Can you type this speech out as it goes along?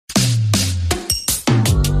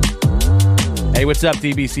Hey, what's up,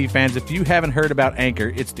 DBC fans? If you haven't heard about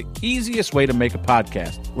Anchor, it's the easiest way to make a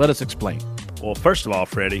podcast. Let us explain. Well, first of all,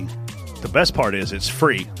 Freddie, the best part is it's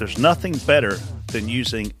free. There's nothing better than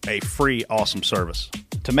using a free, awesome service.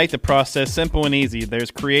 To make the process simple and easy, there's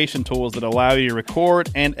creation tools that allow you to record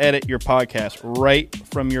and edit your podcast right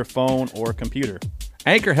from your phone or computer.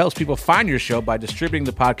 Anchor helps people find your show by distributing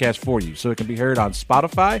the podcast for you, so it can be heard on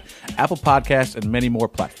Spotify, Apple Podcasts, and many more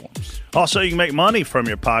platforms. Also, you can make money from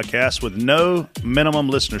your podcast with no minimum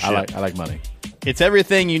listenership. I like money. It's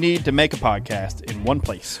everything you need to make a podcast in one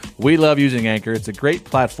place. We love using Anchor. It's a great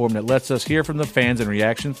platform that lets us hear from the fans in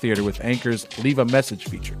Reaction Theater with Anchor's Leave a Message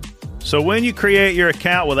feature. So when you create your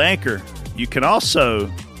account with Anchor, you can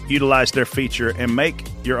also utilize their feature and make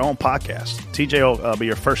your own podcast. TJ will be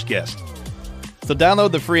your first guest. So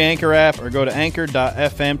download the free Anchor app or go to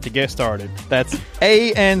anchor.fm to get started. That's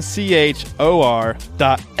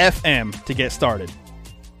ANCHOR.FM to get started.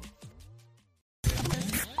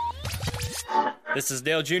 This is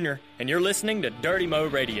Dale Jr., and you're listening to Dirty Mo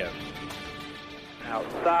Radio.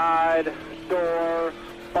 Outside, door,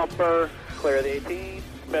 bumper, clear the 18.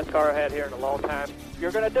 Best car I had here in a long time.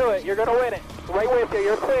 You're going to do it. You're going to win it. Right with you.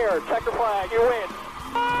 You're clear. Check the flag. You win.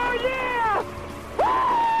 Oh, yeah!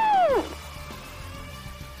 Woo!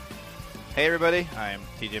 Hey everybody, I'm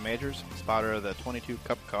TJ Majors, spotter of the 22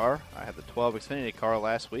 Cup car. I had the 12 Xfinity car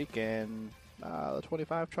last week, and the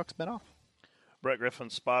 25 truck's been off. Brett Griffin,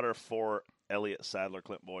 spotter for Elliott Sadler,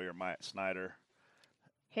 Clint Boyer, Mike Snyder.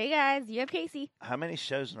 Hey guys, you have Casey. How many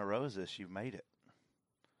shows in a row is this you've made it?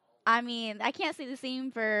 I mean, I can't say the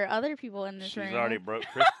same for other people in this room.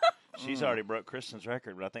 She's already broke Kristen's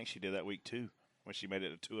record, but I think she did that week too when she made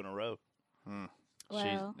it 2 in a row.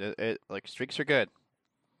 Well, Like streaks are good.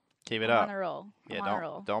 Keep it I'm up. on a roll. I'm on a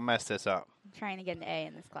roll. Don't mess this up. I'm trying to get an A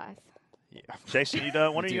in this class. Yeah. Jason, you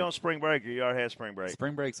done? When are you on spring break? Or you already had spring break?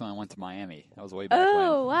 Spring break's when I went to Miami. That was way back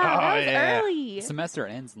Oh, wow, that was early. when. The semester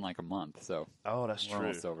ends in like a month, so Oh, that's we're true.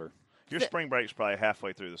 almost over. Your spring break's probably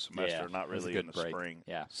halfway through the semester, Yeah, not it was a really in good the break. spring.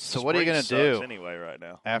 Yeah. So what are you Spring going to sucks do anyway right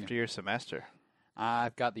now? after your semester?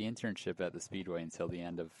 I've got the internship at the Speedway until the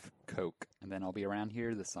end of Coke, and then I'll be around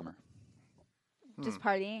here this summer. Just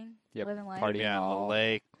partying, Yep. living life. You'll be on all- the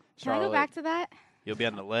lake. Can I go Charlotte. back to that? You'll be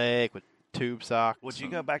on the lake with tube socks. Would you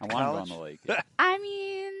go back I to want to college? go on the lake. I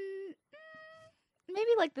mean, maybe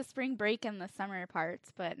like the spring break and the summer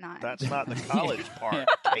parts, but not. That's not the college part.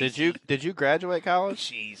 Did you graduate college?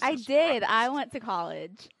 Jesus I did. Christ. I went to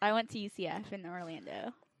college. I went to UCF in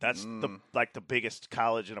Orlando. That's the biggest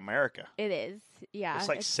college in America. It is. Yeah. It's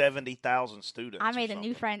like 70,000 students. I or made a new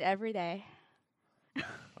something. friend every day.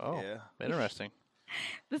 Oh, Yeah. interesting.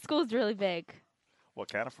 The school's really big. What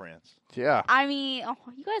kind of friends? Yeah. I mean,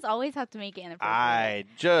 you guys always have to make it inappropriate. I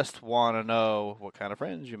just want to know what kind of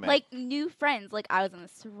friends you made. Like new friends. Like I was in a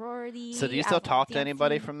sorority. So do you I still was on talk to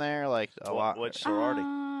anybody dancing. from there? Like a lot? Which sorority?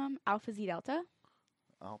 Alpha Zeta Delta.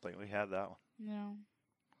 I don't think we had that one. No.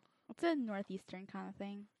 It's a northeastern kind of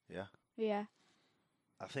thing. Yeah. Yeah.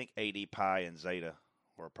 I think AD Pi and Zeta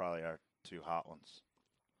were probably our 2 hot ones.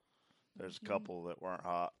 There's a couple that weren't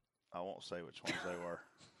hot. I won't say which ones they were.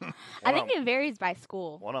 I think it varies by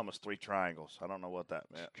school. One of them was 3 triangles. I don't know what that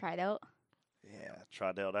meant. Tried out. Yeah,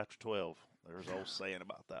 tried out after 12. There's an old saying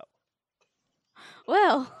about that.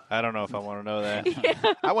 Well. I don't know if I want to know that.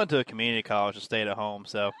 Yeah. I went to a community college and stayed at home,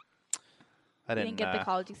 so I Didn't get the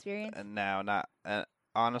college experience. No, not.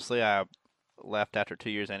 Honestly, I left after 2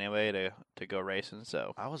 years anyway to go racing.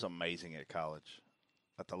 So I was amazing at college,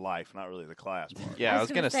 at the life, not really the class part. yeah, I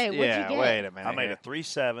was gonna say, what'd you yeah. get? Wait a minute. I made here. a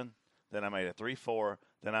 3.7, then I made a 3.4,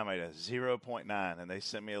 then I made a 0.9, and they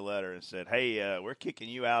sent me a letter and said, "Hey, we're kicking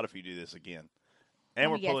you out if you do this again, and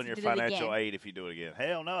Oh, we're yes, pulling you your did it financial again." aid if you do it again."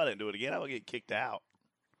 Hell no, I didn't do it again. I would get kicked out.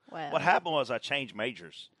 Well. What happened was I changed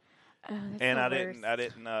majors, Oh, that's and the I worst.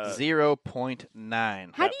 didn't.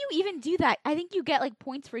 0.9. How do you even do that? I think you get like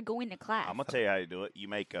points for going to class. I'm gonna tell you how you do it. You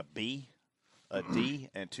make a B, a D,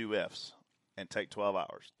 and 2 Fs, and take 12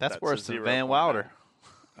 hours. That's a worse than 0.9. Van Wilder.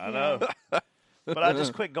 I know. But I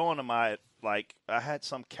just quit going to my, I had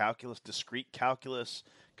some calculus, discrete calculus,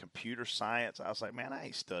 computer science. I was like, man, I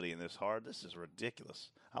ain't studying this hard. This is ridiculous.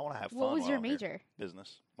 I want to have fun. What was while your I'm here." major?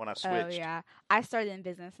 Business. When I switched. Oh yeah, I started in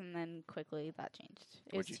business and then quickly that changed.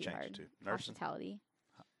 It What'd was you too change hard. to? Nursing? Hospitality.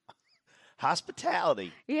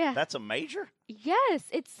 Hospitality. Yeah. That's a major? Yes,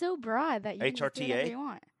 it's so broad that you can just do whatever HRTA? you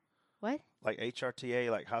want. What? Like HRTA,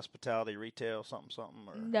 like hospitality, retail, something?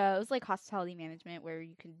 Or No, it was like hospitality management where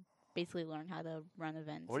you can basically learn how to run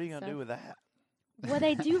events. What are you and going to do stuff. with that? What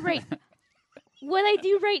I do right. What I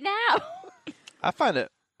do right now. I find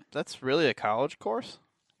that's really a college course.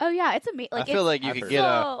 Oh yeah, it's amazing. Like, I feel like you I've could heard get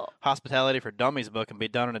a so, Hospitality for Dummies book and be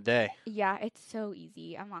done in a day. yeah, it's so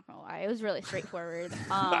easy. I'm not gonna lie, it was really straightforward.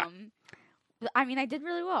 I mean, I did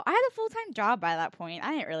really well. I had a full-time job by that point.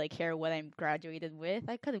 I didn't really care what I graduated with.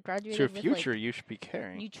 I could have graduated It's your with future like, you should be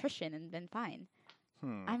carrying. nutrition and been fine.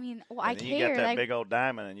 Hmm. I mean, well, I And then you care. got that Like, big old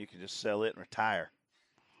diamond, and you can just sell it and retire.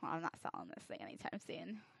 well, I'm not selling this thing anytime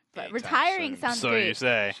soon. But Anytime retiring soon. sounds So great. you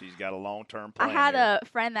say. She's got a long-term I plan. had here. a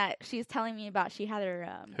friend that she's telling me about. She had her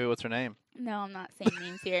Who? What's her name? no, I'm not saying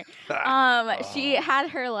names here. She had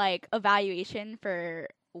her like evaluation for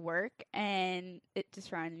work, and it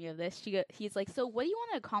just reminded me of this. He's like, so what do you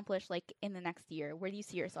want to accomplish like in the next year? Where do you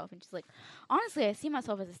see yourself? And she's like, honestly, I see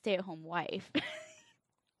myself as a stay-at-home wife.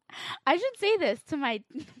 I should say this to my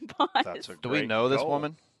boss. That's a Do we great know this goal. Um,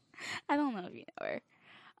 woman? I don't know if you know her.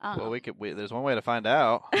 Well, there's one way to find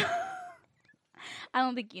out. I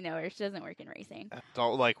don't think you know her. She doesn't work in racing.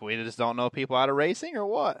 Don't like we just don't know people out of racing or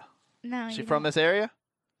what? No, She you from don't. this area?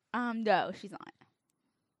 No, she's not.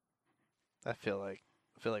 I feel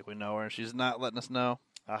like we know her and she's not letting us know.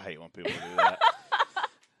 I hate when people do that.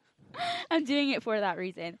 I'm doing it for that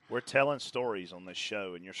reason. We're telling stories on this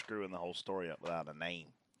show, and you're screwing the whole story up without a name.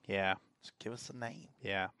 Yeah. Just give us a name.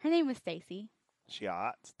 Yeah. Her name was Stacy. She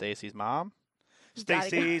hot. Stacy's mom. Gotta go.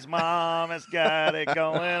 Stacy's mom has got it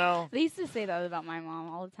going on. They used to say that about my mom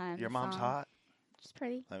all the time. Your the mom's song. hot. She's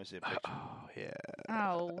pretty. Let me see a picture. Oh yeah.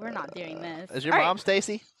 Oh, we're not doing this. Is your All right. mom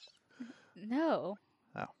Stacy? No.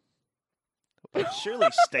 But surely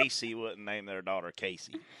Stacy wouldn't name their daughter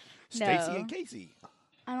Casey. Stacy No. and Casey.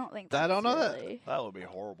 I don't think I that's don't know that. really. That would be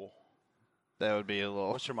horrible. That would be a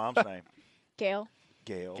little. What's your mom's name? Gail.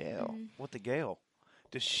 Gail. Gail. What the Gail?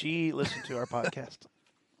 Does she listen to our podcast?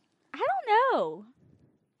 I don't know.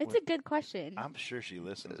 It's What- a good question. I'm sure she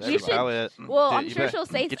listens. We should- Probably, well, dude, I'm you sure better she'll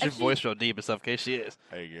say Get your she- voice real deep and stuff, in case she is.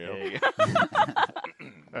 Hey, Gail. There you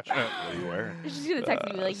What are you wearing? She's gonna text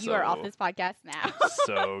me and be like, "You are off this podcast now."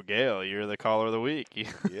 So, Gail, you're the caller of the week.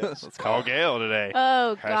 Yes. Let's call Gail today.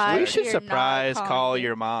 Oh God. We we should you're not surprise calling call me.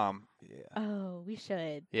 your mom. Yeah. Oh, we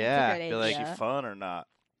should. Yeah, That's a be good like- Is idea. she fun or not?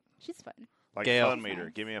 She's fun. Like Gail. fun meter.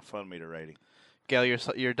 Give me a fun meter rating. Gail,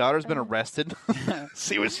 your daughter's been Oh. arrested.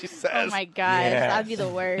 See what she says. Oh my gosh, that'd be the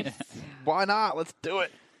worst. Why not? Let's do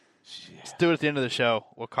it. Let's do it at the end of the show.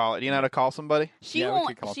 We'll call it. Do you know how to call somebody? She Yeah, we won't.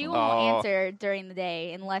 could call She someone. won't Oh. answer during the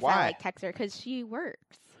day unless Why? I like text her because she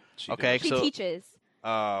works. She Okay, does. She so teaches.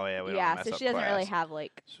 oh yeah, we don't Yeah, mess so up she doesn't really class. have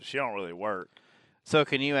like. So she don't really work. So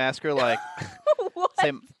can you ask her like, What?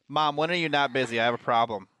 say, Mom, when are you not busy? I have a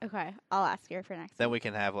problem. Okay, I'll ask her for next. Then week. we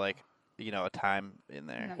can have like, a time in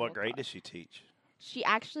there. No. What We'll grade talk. does she teach? She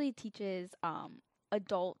actually teaches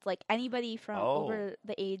adults, like anybody from Oh. over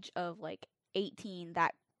the age of like 18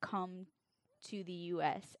 that come to the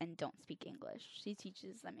U.S. and don't speak English. She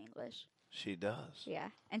teaches them English. She does. Yeah,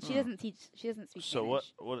 and she doesn't teach. She doesn't speak. So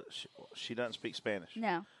Spanish. what she doesn't speak Spanish,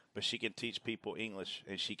 No, but she can teach people English,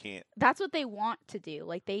 and she can't. that's what they want to do.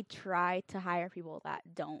 Like they try to hire people that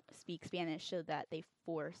don't speak Spanish so that they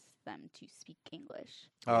force them to speak English.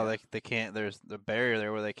 Oh, they can't. There's the barrier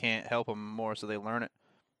there where they can't help them more, so they learn it.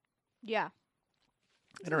 Yeah.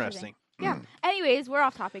 It's Interesting. Yeah. Anyways, we're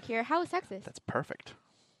off topic here. How is Texas? That's perfect.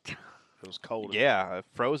 It was cold. Yeah,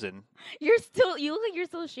 frozen. You look like you're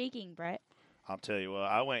still shaking, Brett. I'll tell you what.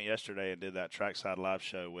 I went yesterday and did that Trackside Live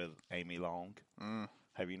show with Amy Long. Mm,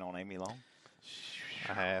 Have you known Amy Long?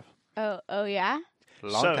 I have. Oh yeah.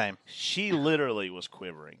 Long So, time. She literally was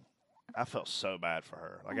quivering. I felt so bad for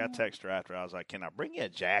her. Like I texted her after. I was like, "Can I bring you a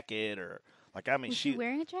jacket?" Or like, I mean, Was she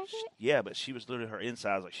wearing a jacket? Yeah, but she was literally her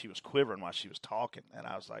insides like she was quivering while she was talking, and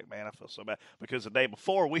I was like, "Man, I feel so bad," because the day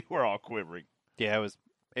before we were all quivering. Yeah,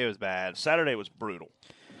 it was bad. Saturday was brutal.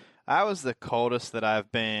 I was the coldest that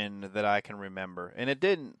I've been that I can remember. And it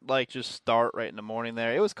didn't like just start right in the morning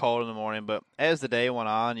there. It was cold in the morning, but as the day went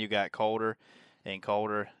on, you got colder and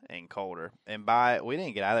colder and colder. And we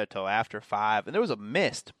didn't get out of there till after 5, and there was a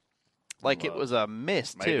mist. Like it was a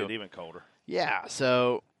mist Made too. it even colder. Yeah,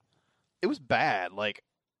 so it was bad. Like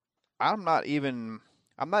I'm not even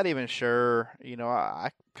sure,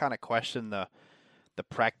 I kind of question the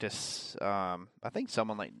practice. I think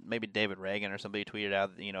someone like maybe David Reagan or somebody tweeted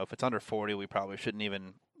out, if it's under 40, we probably shouldn't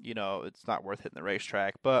even, it's not worth hitting the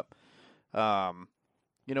racetrack. But,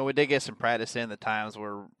 we did get some practice in. The times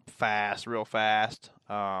were fast, real fast.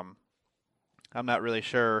 I'm not really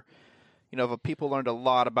sure, if people learned a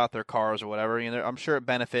lot about their cars or whatever. I'm sure it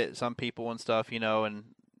benefit some people and stuff, and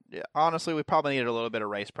honestly, we probably needed a little bit of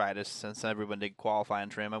race practice since everyone did qualifying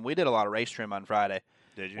trim. And we did a lot of race trim on Friday.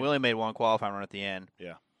 Did you? We only made one qualifying run at the end.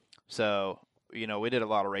 Yeah. So, we did a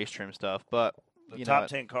lot of race trim stuff. But, The top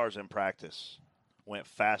 10 cars in practice went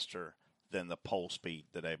faster than the pole speed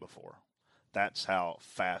the day before. That's how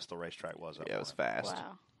fast the racetrack was. Yeah, it was fast.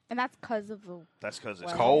 Wow. And that's because of the That's because it's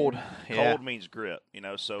weather. Cold. Yeah. Cold means grip,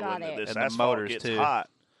 So Got when it. this And the asphalt motors, gets too. hot,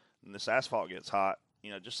 and this asphalt gets hot,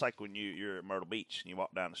 just like when you're at Myrtle Beach and you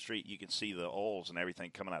walk down the street, you can see the oils and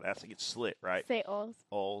everything coming out. That's it gets slick, right? say oils.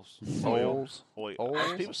 Oils. Oils. Oil.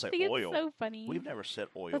 Oils. People say I think oil. it's so funny. We've never said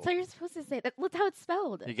oil. That's how you're supposed to say that. That's how it's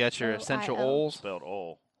spelled. You got your essential O-I-L. oils? Spelled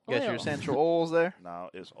oil. You got your Oil. essential oils there? No,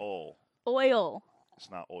 it's oil. Oil. It's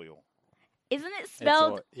not oil. Isn't it It's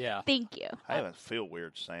spelled? yeah. Thank you. I even feel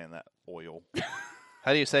weird saying that oil.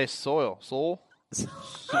 How do you say soil? Soul?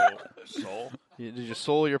 Soul. Did you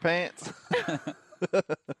soil your pants?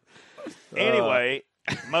 Anyway,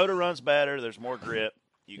 motor runs better. There's more grip.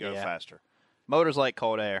 You go Yeah. faster. Motors like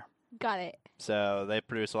cold air, Got it. so they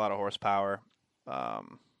produce a lot of horsepower.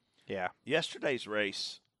 Yeah. Yesterday's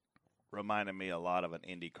race reminded me a lot of an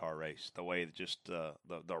IndyCar race. The way that just the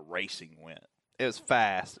racing went. It was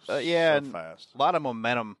fast. Yeah, so and fast. a lot of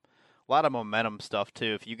momentum stuff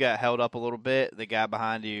too. If you got held up a little bit, the guy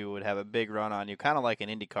behind you would have a big run on you, kind of like an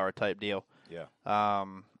IndyCar type deal. Yeah.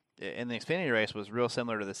 And the Xfinity race was real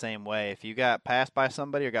similar to the same way. If you got passed by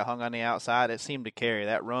somebody or got hung on the outside, it seemed to carry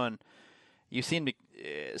that run. It seemed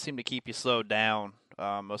to keep you slowed down.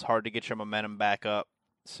 It was hard to get your momentum back up.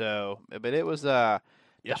 So, but it was definitely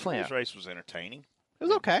Yesterday's race was entertaining. it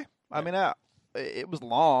was okay. I mean, it was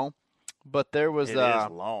long, but there was It is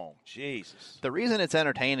long. Jesus. the reason it's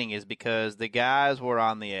entertaining is because the guys were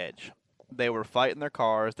on the edge. They were fighting their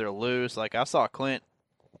cars. They're loose. Like I saw Clint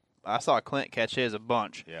catch his a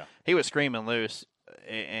bunch. Yeah. He was screaming loose.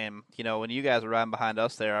 And when you guys were riding behind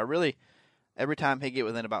us there, every time he'd get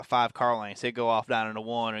within about 5 car lengths, he'd go off down into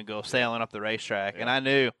one and go sailing up the racetrack. Yeah. And I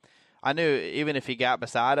knew even if he got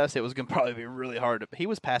beside us, it was going to probably be really hard. He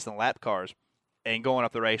was passing lap cars and going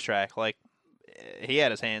up the racetrack like he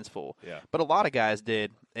had his hands full. Yeah. But a lot of guys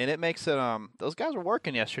did, and it makes it. Those guys were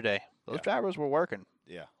working yesterday. Those Yeah. drivers were working.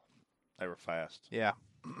 Yeah. They were fast. Yeah.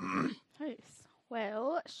 Nice.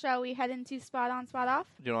 Well, shall we head into spot on, spot off?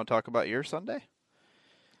 Do you want to talk about your Sunday?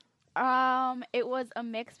 It was a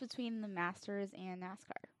mix between the Masters and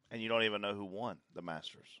NASCAR. And you don't even know who won the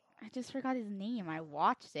Masters. I just forgot his name. I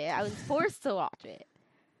watched it. I was forced to watch it.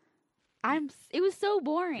 It was so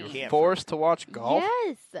boring. You can't Forced to watch golf.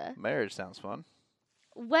 Yes. Marriage sounds fun.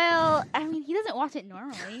 Well, I mean, he doesn't watch it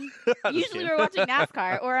normally. I'm just Usually kidding. we're watching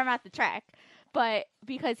NASCAR or I'm at the track. But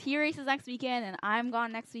because he races next weekend and I'm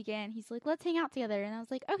gone next weekend, he's like, let's hang out together. And I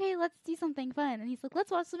was like, okay, let's do something fun. And he's like,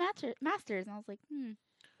 let's watch the Masters. And I was like,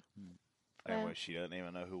 Anyway, she doesn't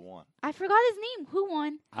even know who won. I forgot his name. Who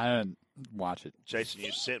won? I didn't watch it. Jason,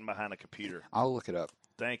 you're sitting behind a computer. I'll look it up.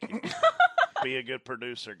 Thank you. Be a good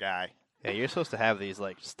producer, guy. Yeah, you're supposed to have these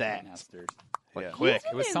like stats. Masters. Yeah. Quick.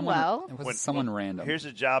 It was doing someone. well. It was When- someone random. Here's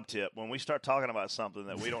a job tip. When we start talking about something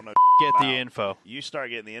that we don't know Get the about, info. you start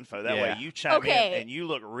getting the info. That Yeah. way you chime Okay. in and you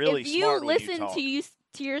look really if you smart when you listen talk.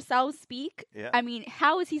 to yourself speak, Yeah. I mean,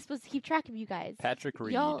 how is he supposed to keep track of you guys? Patrick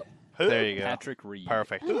Reed. Y'all- Who There you go. Patrick Reed.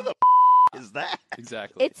 Perfect. Who the is that?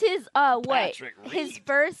 Exactly. It's his what? Patrick His Reed.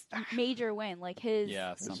 first major win, like his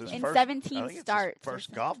yeah, This is something. his in first, 17 I think it's starts his or first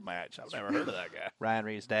something. golf match. I've never heard of that guy. Ryan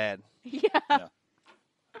Reed's dad. Yeah.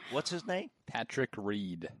 What's his name? Patrick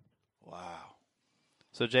Reed. Wow.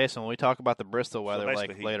 So Jason, when we talk about the Bristol weather basically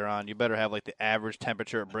like he- later on, you better have like the average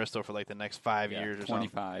temperature at Bristol for like the next 5 years or something.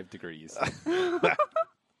 25 degrees.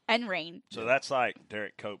 And rain. So that's like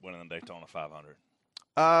Derek Cope winning the Daytona 500.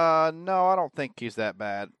 No, I don't think he's that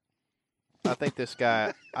bad. I think this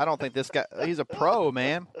guy. I don't think this guy. He's a pro,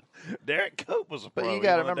 man. Derek Cope was a But pro. you He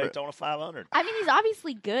gotta won the remember- Daytona 500. I mean, he's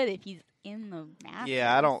obviously good if he's in the Masters.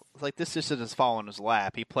 Yeah, I don't like this. Just didn't fall in his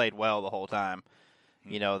lap. He played well the whole time.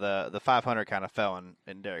 You know, the 500 kind of fell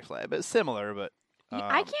in Derek's lap. It's similar, but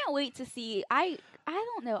I can't wait to see. I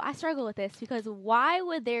don't know. I struggle with this because why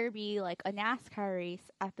would there be like a NASCAR race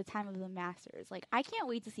at the time of the Masters? Like, I can't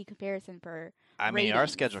wait to see comparison for. I mean, our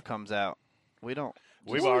ratings. schedule comes out. We don't.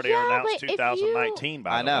 We've Well, already yeah, announced but if you- 2019 by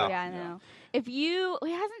I the know. way. Yeah, I know. If you, it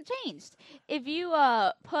hasn't changed. If you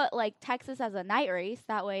put like Texas as a night race,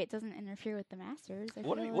 that way it doesn't interfere with the Masters. I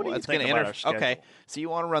What do feel you- like. what do you It's think gonna about our Okay, schedule? so you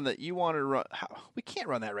want to run that? You want to run? We can't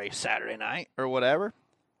run that race Saturday night or whatever.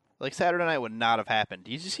 Like Saturday night would not have happened.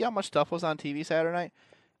 Did you see how much stuff was on TV Saturday night?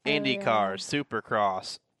 Indy yeah. cars,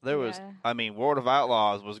 Supercross. There was, Yeah. I mean, World of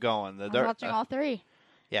Outlaws was going. The I'm dirt, watching all three.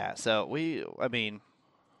 yeah. So I mean,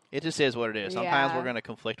 it just is what it is. Sometimes Yeah. we're going to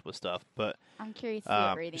conflict with stuff, but I'm curious to see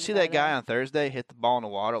what you ratings. see are that guy there. on Thursday hit the ball in the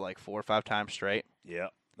water like 4 or 5 times straight. Yeah,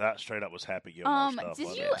 that straight up was Happy Gilmore stuff. Did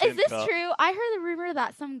wasn't you? it? Is Tin this Cup. true? I heard the rumor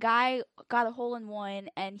that some guy got a hole in one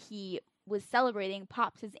and he was celebrating,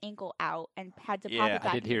 popped his ankle out, and had to pop Yeah, it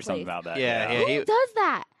back I did hear in something place. about that. Yeah, Who does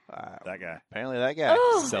that? That guy. Apparently that guy.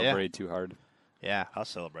 Ugh. Celebrated too hard. Yeah. I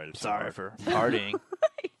celebrated. so Sorry hard. for partying.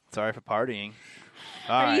 Sorry for partying.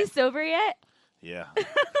 All Are right. you sober yet? Yeah.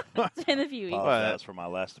 It's been a few weeks. Apologize for my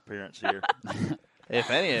last appearance here. If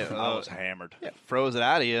any, I was hammered. froze it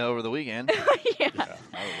out of you over the weekend. Yeah. No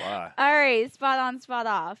lie. All right, spot on, spot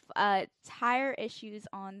off. Tire issues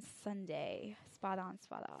on Sunday. Spot on,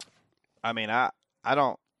 spot off. I mean, I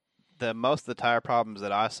don't. Most of the tire problems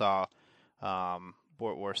that I saw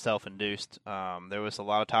were self-induced. There was a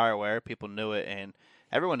lot of tire wear. People knew it, and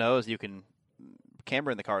everyone knows you can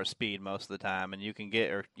camber in the car is speed most of the time, and you can get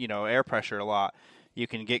air pressure a lot. You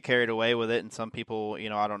can get carried away with it, and some people,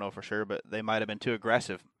 I don't know for sure, but they might have been too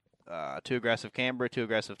aggressive camber, too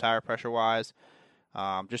aggressive tire pressure wise,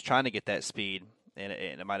 just trying to get that speed, and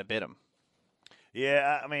it might have bit them.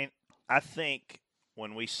 Yeah, I mean, I think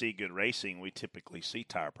when we see good racing, we typically see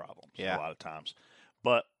tire problems a lot of times.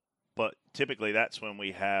 But typically that's when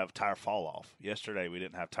we have tire fall off. Yesterday we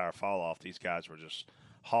didn't have tire fall off. These guys were just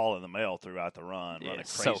hauling the mail throughout the run, running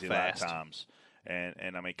so crazy lap fast. times.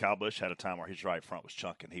 And I mean, Kyle Busch had a time where his right front was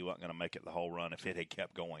chunking. He wasn't going to make it the whole run if it had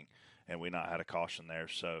kept going, and we not had a caution there.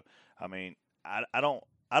 So, I mean, I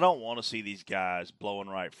don't want to see these guys blowing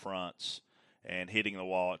right fronts and hitting the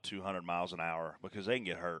wall at 200 miles an hour because they can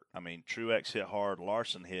get hurt. I mean, Truex hit hard.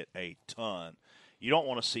 Larson hit a ton. You don't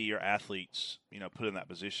want to see your athletes, put in that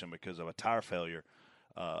position because of a tire failure.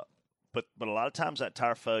 But a lot of times that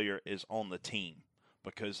tire failure is on the team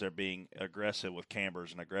because they're being aggressive with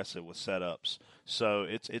cambers and aggressive with setups. So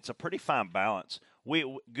it's a pretty fine balance.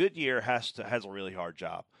 Goodyear has a really hard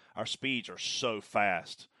job. Our speeds are so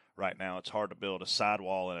fast right now. It's hard to build a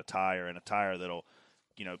sidewall and a tire that'll,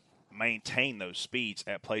 maintain those speeds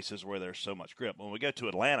at places where there's so much grip. When we go to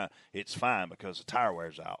Atlanta, it's fine because the tire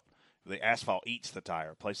wears out. The asphalt eats the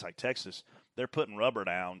tire. A place like Texas, they're putting rubber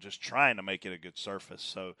down, just trying to make it a good surface.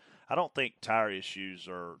 So I don't think tire issues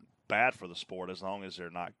are bad for the sport as long as they're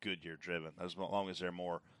not Goodyear driven, as long as they're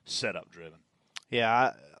more setup driven.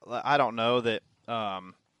 Yeah, I don't know that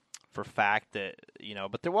for fact that,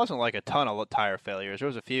 but there wasn't like a ton of tire failures. There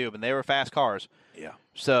was a few, but they were fast cars. Yeah.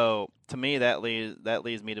 So to me, that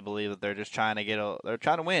leads me to believe that they're just trying to they're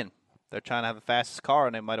trying to win. They're trying to have the fastest car,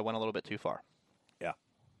 and they might have went a little bit too far. Yeah.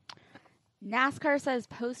 NASCAR says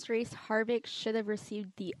post-race Harvick should have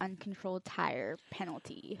received the uncontrolled tire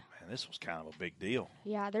penalty. Man, this was kind of a big deal.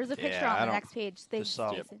 Yeah, there's a picture Yeah, on the next page. Thanks,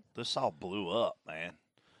 Jason. This all blew up, man.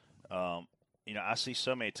 I see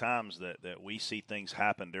so many times that we see things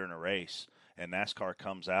happen during a race, and NASCAR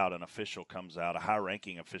comes out, an official comes out, a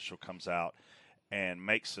high-ranking official comes out, and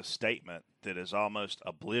makes a statement that is almost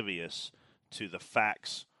oblivious to the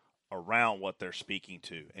facts around what they're speaking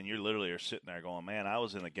to. And you literally are sitting there going, man, I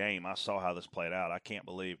was in the game. I saw how this played out. I can't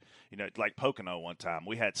believe, like Pocono one time.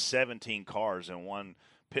 We had 17 cars in one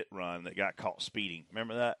pit run that got caught speeding.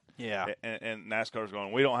 Remember that? Yeah. And NASCAR's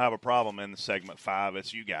going, we don't have a problem in segment 5.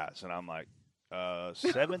 It's you guys. And I'm like,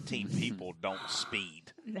 17 people don't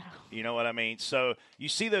speed. No. You know what I mean? So you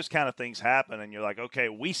see those kind of things happen, and you're like, okay,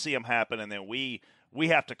 we see them happen, and then we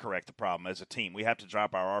have to correct the problem as a team. We have to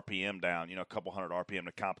drop our RPM down, a couple hundred RPM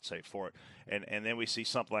to compensate for it. And then we see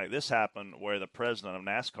something like this happen where the president of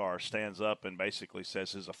NASCAR stands up and basically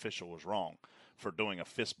says his official was wrong for doing a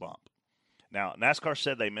fist bump. Now, NASCAR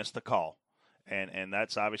said they missed the call, and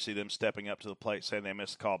that's obviously them stepping up to the plate saying they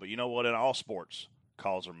missed the call. But you know what? In all sports,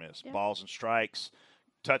 calls are missed. Yeah. Balls and strikes,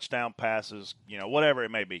 touchdown passes, whatever it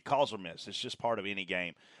may be, calls are missed. It's just part of any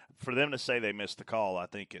game. For them to say they missed the call, I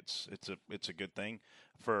think it's a good thing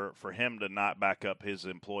for him to not back up his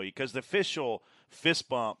employee, because the official fist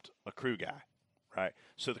bumped a crew guy, right?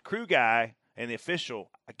 So the crew guy and the official,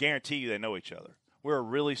 I guarantee you they know each other. We're a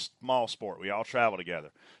really small sport. We all travel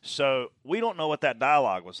together. So we don't know what that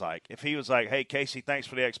dialogue was like. If he was like, hey, Casey, thanks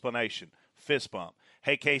for the explanation, fist bump.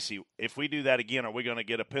 Hey, Casey, if we do that again, are we going to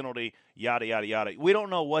get a penalty? Yada, yada, yada. We don't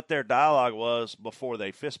know what their dialogue was before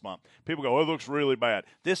they fist bumped. People go, oh, it looks really bad.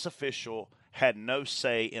 This official had no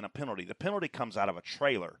say in a penalty. The penalty comes out of a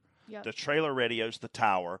trailer. Yep. The trailer radios the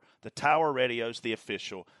tower radios the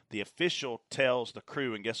official tells the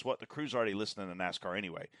crew, and guess what? The crew's already listening to NASCAR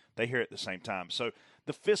anyway. They hear it at the same time. So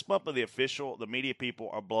the fist bump of the official, the media people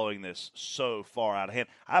are blowing this so far out of hand.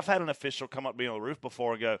 I've had an official come up to me on the roof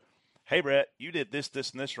before and go, hey, Brett, you did this,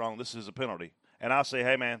 and this wrong. This is a penalty. And I'll say,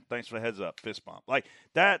 hey, man, thanks for the heads up, fist bump. Like,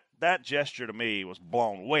 that gesture to me was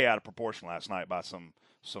blown way out of proportion last night by some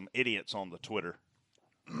idiots on the Twitter.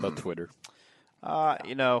 The Twitter.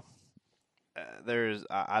 I'm not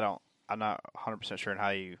 100% sure on how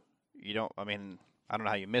you don't, I don't know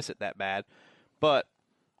how you miss it that bad. But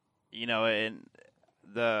and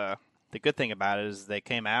the good thing about it is they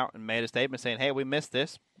came out and made a statement saying, "Hey, we missed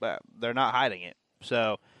this," but they're not hiding it.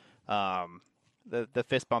 So, the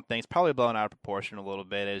fist bump thing's probably blown out of proportion a little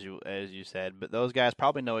bit, as you said. But those guys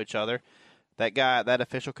probably know each other. That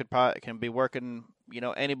official can be working,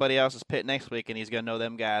 anybody else's pit next week, and he's going to know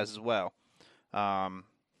them guys as well.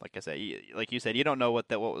 Like I said, like you said, you don't know what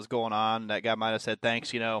was going on. That guy might have said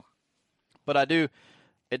thanks, But I do.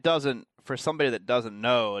 It doesn't, for somebody that doesn't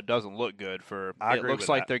know, it doesn't look good. It looks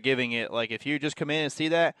like they're giving it, like if you just come in and see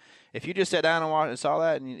that, if you just sat down and watched and saw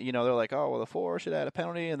that, and they're like, oh well, the 4 should have had a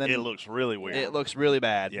penalty, and then it looks really weird. It looks really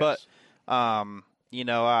bad. Yes. But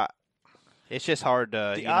it's just hard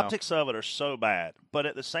to. The optics of it are so bad, but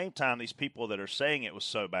at the same time, these people that are saying it was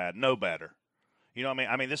so bad know better. You know what I mean?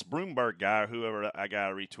 I mean, this Broomberg guy, whoever I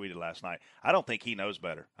got retweeted last night, I don't think he knows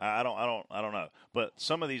better. I don't know. But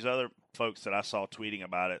some of these other folks that I saw tweeting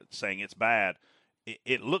about it, saying it's bad,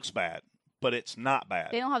 it looks bad, but it's not bad.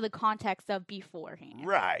 They don't have the context of beforehand,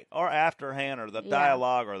 right, or afterhand, or the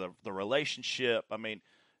dialogue, or the relationship. I mean,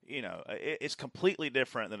 it's completely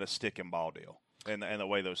different than a stick and ball deal, and the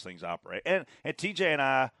way those things operate. And TJ and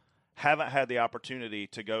I haven't had the opportunity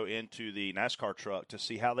to go into the NASCAR truck to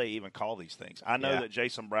see how they even call these things. I know that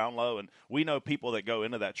Jason Brownlow, and we know people that go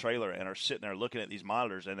into that trailer and are sitting there looking at these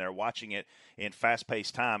monitors, and they're watching it in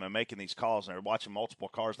fast-paced time and making these calls, and they're watching multiple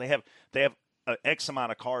cars. They have X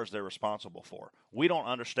amount of cars they're responsible for. We don't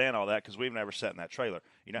understand all that because we've never sat in that trailer.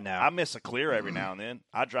 No. I miss a clear every now and then.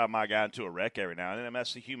 I drive my guy into a wreck every now and then, and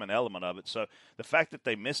that's the human element of it. So the fact that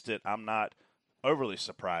they missed it, I'm not overly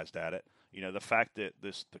surprised at it. The fact that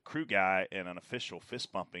the crew guy and an official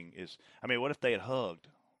fist bumping is, I mean, what if they had hugged?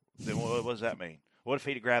 Then what does that mean? What if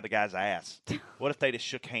he'd have grabbed the guy's ass? What if they just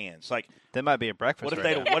shook hands? Like, that might be a breakfast. What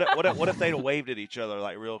if what if they'd have waved at each other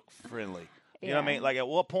like real friendly? You know what I mean? Like, at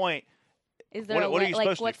what point? Is there what are you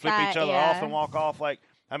supposed to do? Flip each other off and walk off? Like,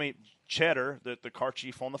 I mean, Cheddar, the car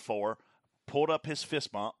chief on the 4, pulled up his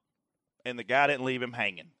fist bump, and the guy didn't leave him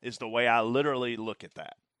hanging. Is the way I literally look at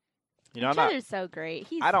that. Cheddar's so great.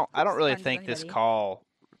 I don't really think this call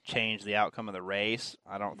changed the outcome of the race.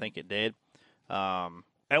 I don't think it did.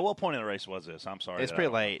 At what point in the race was this? I'm sorry. It's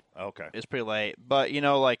pretty late. Okay. It's pretty late. But,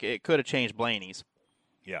 it could have changed Blaney's.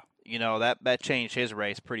 Yeah. That changed his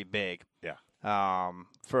race pretty big. Yeah.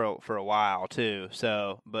 For a while, too.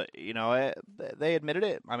 So, but, they admitted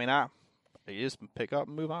it. I mean, you just pick up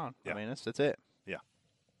and move on. Yeah. I mean, that's it. Yeah.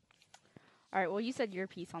 All right, well, you said your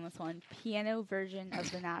piece on this one. Piano version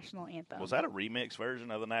of the national anthem. Was that a remix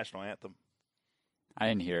version of the national anthem? I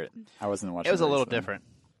didn't hear it. I wasn't watching. It was a little different.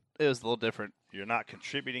 You're not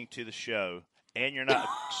contributing to the show, and you're not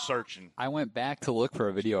searching. I went back to look for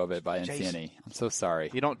a video of it, but I didn't see any. I'm so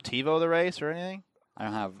sorry. You don't TiVo the race or anything? I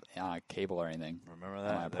don't have cable or anything. Remember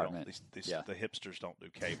that? My apartment. The hipsters don't do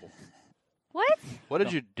cable. What? What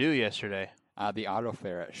did you do yesterday? The auto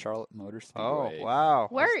fair at Charlotte Motor Oh, Speedway. wow.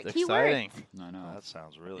 Work. That's He exciting. worked. I know. That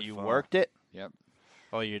sounds really You fun. worked it? Yep.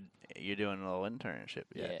 Oh, you're doing a little internship.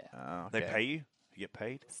 Yeah. Oh, They okay. pay you? You get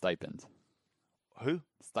paid? Stipend. Who?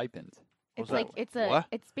 Stipend. It's that? like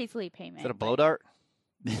it's basically payment. Is it a blow dart?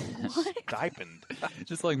 Stipend.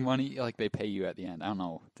 Just like money, like they pay you at the end. I don't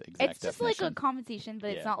know the exact It's just definition. like a compensation,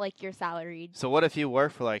 but it's Yeah. not like you're salaried. So what if you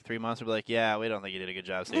work for like 3 months and be like, yeah, we don't think you did a good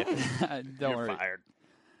job, Steve? Don't You're worry. fired.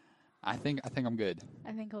 I think I'm good.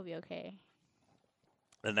 I think he'll be okay.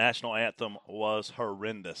 The national anthem was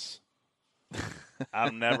horrendous.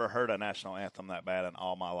 I've never heard a national anthem that bad in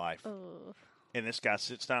all my life. Oh. And this guy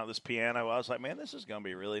sits down at this piano. I was like, man, this is going to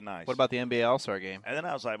be really nice. What about the NBA All-Star game? And then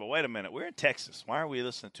I was like, but wait a minute. We're in Texas. Why are we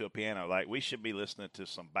listening to a piano? Like, we should be listening to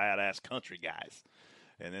some badass country guys.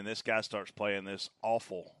 And then this guy starts playing this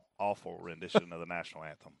awful, awful rendition of the national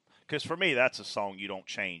anthem. Because for me, that's a song you don't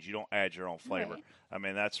change. You don't add your own flavor. Right. I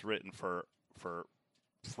mean, that's written for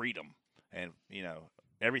freedom and,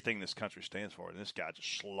 everything this country stands for. And this guy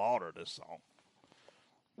just slaughtered this song.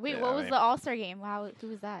 Wait, Yeah, what I was mean- the All-Star game? Wow, who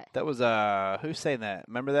was that? That was, who's saying that?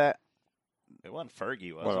 Remember that? It wasn't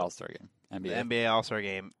Fergie, was What it? All-Star game? NBA. The NBA All-Star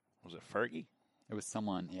game. Was it Fergie? It was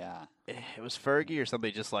someone, yeah. It was Fergie or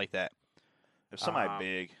somebody just like that. It was somebody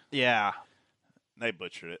big. Yeah. They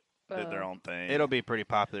butchered it. Did their own thing. It'll be pretty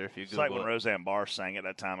popular if you It's Google like when it. Roseanne Barr sang at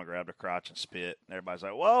that time and grabbed her crotch and spit. And everybody's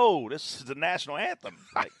like, whoa, this is the national anthem.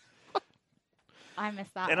 Like, I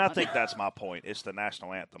missed that and one. I think that's my point. It's the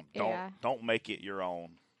national anthem. Yeah. Don't make it your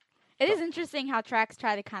own. It is interesting how tracks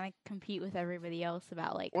try to kind of compete with everybody else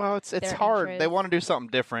about like. Well, it's their hard. intros. They want to do something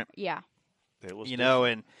different, Yeah. It was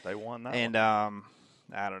and they won that and one.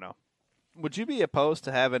 I don't know. Would you be opposed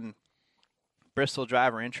to having Bristol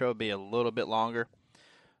driver intro be a little bit longer?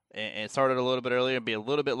 and started a little bit earlier and be a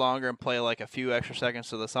little bit longer and play like a few extra seconds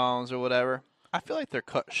to the songs or whatever, I feel like they're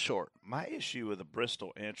cut short. My issue with the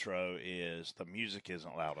Bristol intro is the music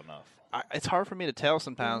isn't loud enough. It's hard for me to tell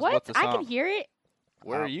sometimes What? what the song. I can hear it.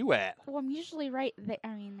 Where are you at? Well, I'm usually right there.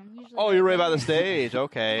 I'm usually. Oh, you're right by the stage.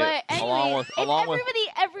 Okay. But anyway, along with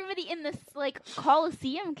everybody in this like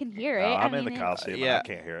Coliseum can hear it. I'm I in mean, the Coliseum, yeah. and I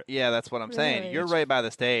can't hear it. Yeah, that's what I'm saying. Really? You're right by the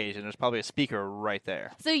stage, and there's probably a speaker right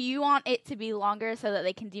there. So you want it to be longer so that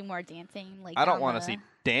they can do more dancing? Like I don't down want to see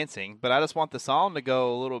dancing, but I just want the song to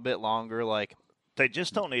go a little bit longer. Like They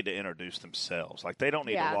just don't need to introduce themselves. Like, they don't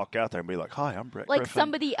need Yeah. to walk out there and be like, "Hi, I'm Brett like Griffin.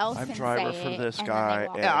 somebody else I'm can driver say for it, this and guy." Then they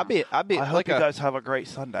walk and yeah, out. I'd be I hope like you a guys have a great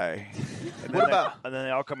Sunday. And What about- and then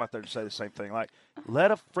they all come out there and say the same thing. Like,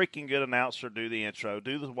 let a freaking good announcer do the intro,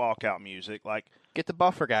 do the walkout music. Like, get the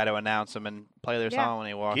buffer guy to announce them and play their Yeah. song when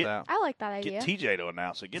he walks Get- out. I like that idea. get TJ to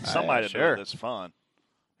announce it. Get somebody to do sure. it that's fun.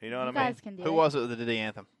 You know what you I mean? guys can do Who it. was it that did the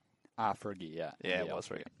anthem? Fergie, yeah. Yeah, it was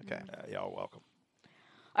Fergie. Okay. Y'all welcome.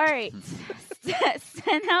 All right.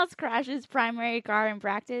 Stenhouse crashes primary car in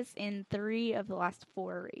practice in 3 of the last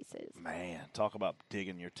 4 races. Man, talk about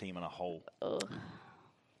digging your team in a hole. Ugh.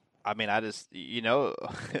 I mean, I just, a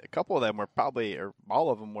couple of them were probably, or all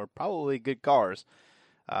of them were probably good cars.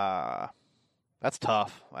 That's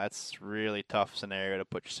tough. That's really tough scenario to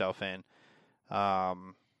put yourself in.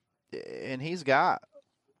 And he's got,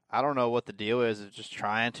 I don't know what the deal is just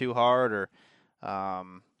trying too hard or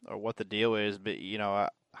what the deal is, but,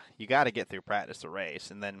 you got to get through practice the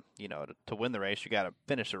race. And then, to win the race, you got to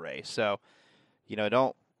finish the race. So,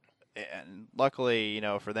 don't, and luckily,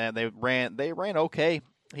 for them, they ran okay.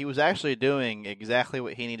 He was actually doing exactly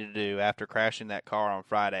what he needed to do after crashing that car on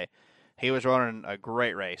Friday. He was running a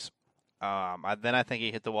great race. Then I think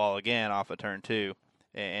he hit the wall again off of turn 2.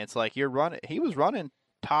 And it's like he was running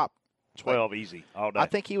top 12 easy all day. I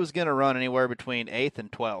think he was going to run anywhere between 8th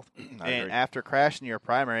and 12th. I And agree. after crashing your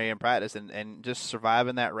primary in practice and just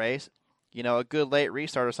surviving that race, a good late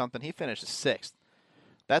restart or something, he finished 6th.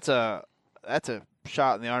 That's a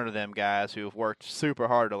shot in the arm to them guys who have worked super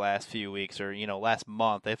hard the last few weeks or, last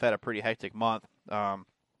month. They've had a pretty hectic month. And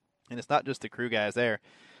it's not just the crew guys there.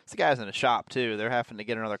 It's the guys in the shop, too. They're having to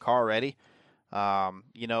get another car ready.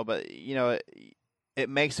 It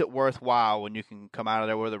makes it worthwhile when you can come out of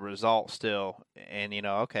there with a result still. And,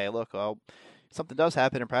 okay, look, something does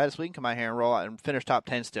happen in practice. We can come out here and roll out and finish top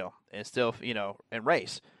 10 still and still, and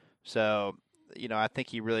race. So, I think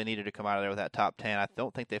he really needed to come out of there with that top 10. I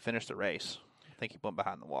don't think they finished the race. I think he went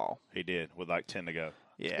behind the wall. He did with like 10 to go.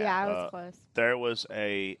 Yeah, I was close. There was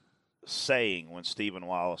a saying when Stephen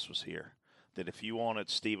Wallace was here that if you wanted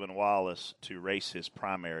Stephen Wallace to race his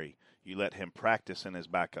primary, you let him practice in his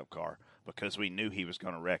backup car because we knew he was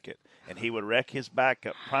going to wreck it. And he would wreck his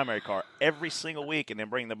backup primary car every single week and then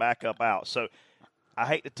bring the backup out. So I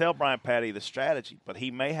hate to tell Brian Patty the strategy, but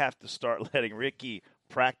he may have to start letting Ricky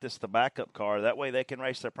practice the backup car. That way they can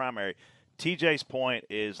race their primary. TJ's point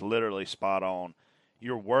is literally spot on.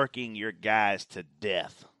 You're working your guys to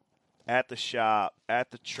death at the shop,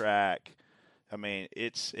 at the track. I mean,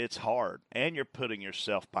 it's hard, and you're putting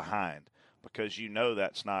yourself behind because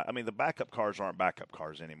that's not. I mean, the backup cars aren't backup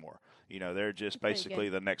cars anymore. They're just Pretty basically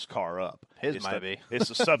good. the next car up. His might be. It's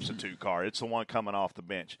a substitute car. It's the one coming off the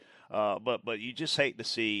bench. But you just hate to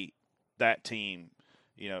see that team.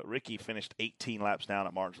 Ricky finished 18 laps down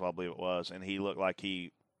at Martinsville, I believe it was, and he looked like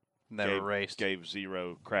he gave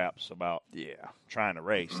zero craps about trying to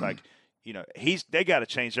race. Like, they got to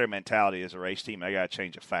change their mentality as a race team. They got to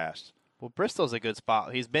change it fast. Well, Bristol's a good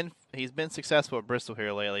spot. He's been successful at Bristol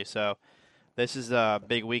here lately, so this is a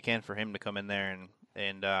big weekend for him to come in there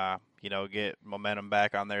and get momentum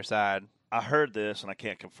back on their side. I heard this, and I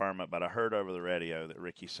can't confirm it, but I heard over the radio that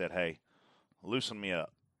Ricky said, "Hey, loosen me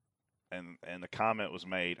up." And the comment was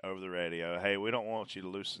made over the radio, "Hey, we don't want you to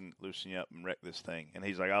loosen you up and wreck this thing." And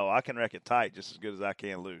he's like, "Oh, I can wreck it tight just as good as I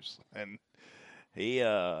can loose." And he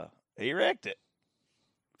wrecked it.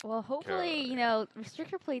 Well, hopefully,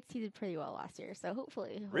 restrictor plates he did pretty well last year, so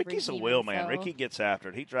hopefully. he'll Ricky's a break wheel even, man. so- Ricky gets after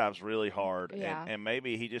it. He drives really hard, Yeah. and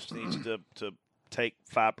maybe he just needs to take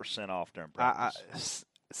 5% off during practice.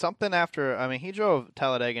 Something after, he drove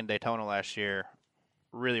Talladega and Daytona last year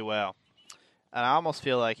really well. And I almost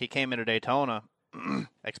feel like he came into Daytona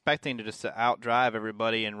expecting to just outdrive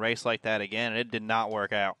everybody and race like that again, and it did not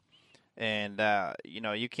work out. And,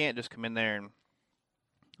 you can't just come in there and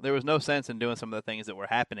there was no sense in doing some of the things that were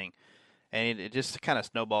happening. And it just kind of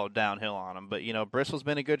snowballed downhill on him. But, Bristol's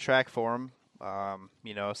been a good track for him.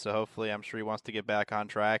 So hopefully I'm sure he wants to get back on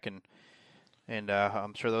track and And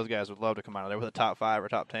I'm sure those guys would love to come out of there with a top 5 or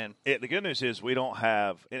top 10. The good news is we don't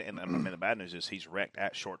have, and the bad news is he's wrecked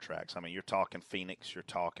at short tracks. I mean, you're talking Phoenix, you're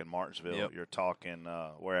talking Martinsville, Yep. you're talking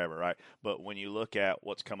wherever, right? But when you look at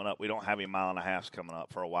what's coming up, we don't have any 1.5 miles coming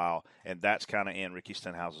up for a while, and that's kind of in Ricky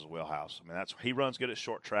Stenhouse's wheelhouse. I mean, he runs good at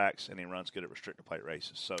short tracks, and he runs good at restrictor plate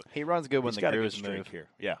races. So he runs good when he's the got a good grooves streak move. here.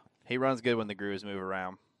 Yeah. He runs good when the grooves move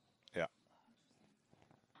around. Yeah.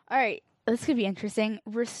 All right, this could be interesting.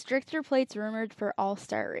 Restrictor plates rumored for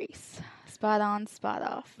All-Star race. Spot on, spot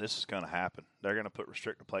off. This is going to happen. They're going to put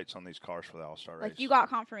restrictor plates on these cars for the All-Star race. Like, you got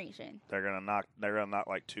confirmation. They're going to knock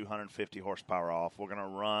like 250 horsepower off. We're going to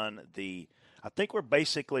run I think we're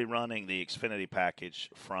basically running the Xfinity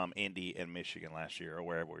package from Indy and Michigan last year, or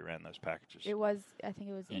wherever we ran those packages. I think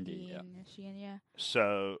it was Indy, Indy yeah. and Michigan, yeah.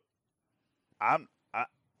 So,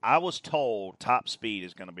 I was told top speed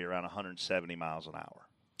is going to be around 170 miles an hour.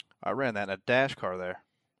 I ran that in a dash car there.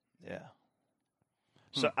 Yeah.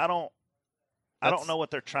 So I don't know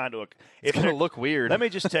what they're trying to. It's going to look weird. Let me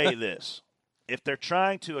just tell you this: if they're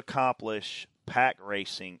trying to accomplish pack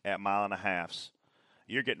racing at 1.5 miles,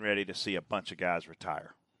 you're getting ready to see a bunch of guys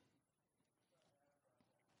retire.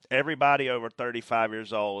 Everybody over 35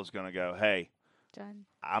 years old is going to go, "Hey, Done.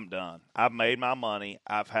 I'm done. I've made my money.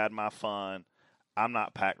 I've had my fun. I'm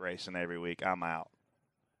not pack racing every week. I'm out."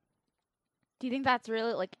 Do you think that's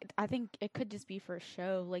really, like, I think it could just be for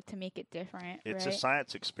show, like, to make it different, It's right? a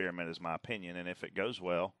science experiment, is my opinion, and if it goes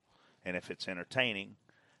well, and if it's entertaining,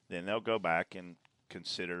 then they'll go back and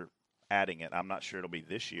consider adding it. I'm not sure it'll be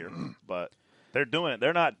this year, but they're doing it.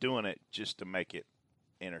 They're not doing it just to make it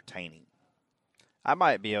entertaining. I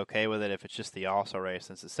might be okay with it if it's just the All-Star race,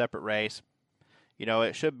 since it's a separate race. You know,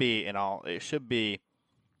 it should be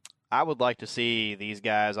I would like to see these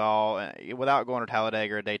guys all, without going to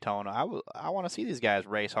Talladega or Daytona, I want to see these guys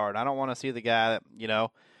race hard. I don't want to see the guy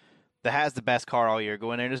that has the best car all year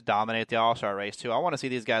go in there and just dominate the All-Star race too. I want to see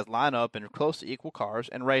these guys line up in close to equal cars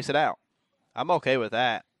and race it out. I'm okay with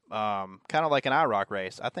that. Kind of like an IROC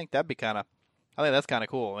race. I think that's kind of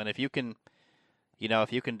cool. And if you can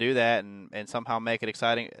do that and somehow make it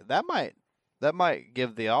exciting, that might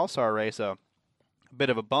give the All-Star race a bit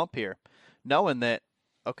of a bump here, knowing that,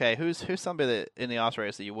 okay, who's somebody that in the All-Star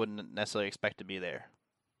race that you wouldn't necessarily expect to be there?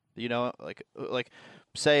 You know, like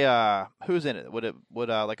say who's in it? Would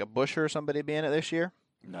like a Buescher or somebody be in it this year?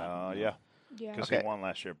 No, yeah, Yeah. because Okay. he won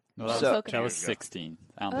last year. Well, So- that was 16.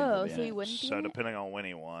 I don't Oh, think so he'll be he in it. wouldn't be So in it? depending on when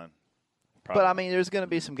he won. But I mean, there's going to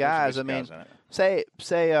be some guys. I mean, in it. say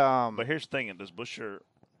But here's the thing: does Buescher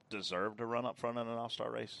deserve to run up front in an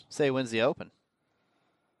All-Star race? say wins the Open.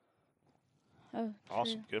 Oh,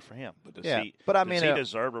 Awesome, true. good for him. But does Yeah, he? but I does mean, he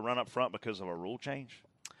deserve to run up front because of a rule change?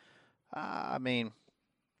 I mean,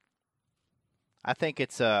 I think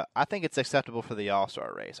it's acceptable for the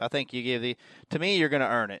All-Star race. I think you give to me, you're going to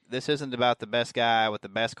earn it. This isn't about the best guy with the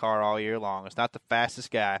best car all year long. It's not the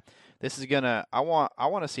fastest guy. This is I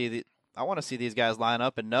want to see these guys line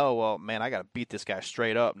up and know, well, man, I got to beat this guy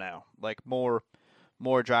straight up now. Like more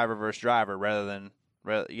driver versus driver rather than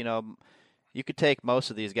you could take most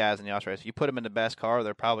of these guys in the All-Star race. If you put them in the best car,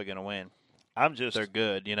 they're probably going to win. They're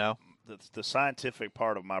good, The scientific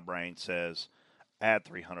part of my brain says add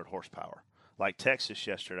 300 horsepower. Like Texas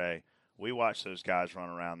yesterday, we watched those guys run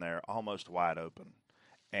around there almost wide open.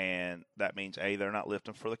 And that means, A, they're not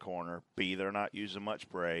lifting for the corner, B, they're not using much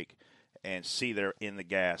brake, and C, they're in the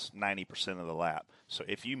gas 90% of the lap. So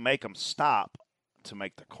if you make them stop to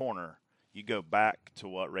make the corner, you go back to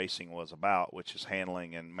what racing was about, which is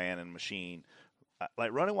handling and man and machine.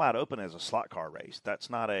 Like running wide open is a slot car race.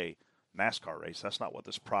 That's not a NASCAR race. That's not what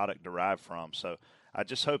this product derived from. So I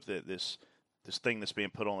just hope that this thing that's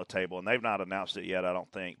being put on the table, and they've not announced it yet, I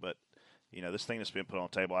don't think, but this thing that's being put on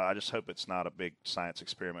the table, I just hope it's not a big science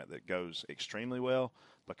experiment that goes extremely well,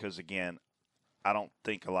 because again, I don't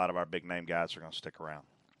think a lot of our big name guys are going to stick around.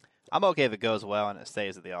 I'm okay if it goes well and it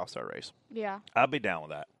stays at the All-Star race. Yeah. I'd be down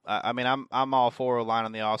with that. I mean, I'm all for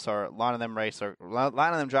lining the All-Star, lining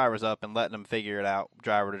them drivers up and letting them figure it out,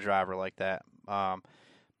 driver to driver like that.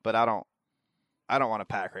 But I don't want to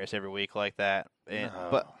pack race every week like that. And, No.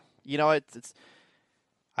 But it's.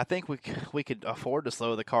 I think we could afford to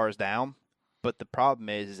slow the cars down. But the problem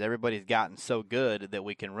is everybody's gotten so good that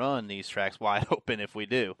we can run these tracks wide open if we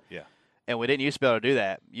do. Yeah. And we didn't used to be able to do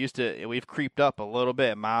that. We've creeped up a little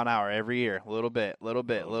bit, mile an hour every year, little bit.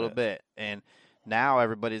 And now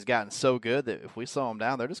everybody's gotten so good that if we slow them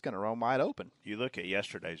down, they're just going to run wide open. You look at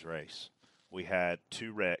yesterday's race, we had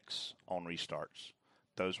 2 wrecks on restarts.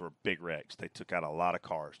 Those were big wrecks. They took out a lot of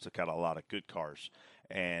cars, took out a lot of good cars.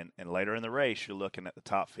 And later in the race, you're looking at the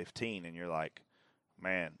top 15, and you're like,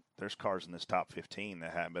 man, there's cars in this top 15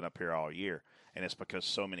 that haven't been up here all year, and it's because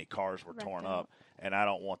so many cars were torn up. And I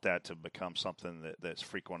don't want that to become something that's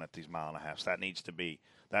frequent at these mile-and-a-halfs. That needs to be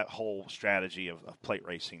that whole strategy of plate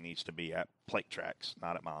racing needs to be at plate tracks,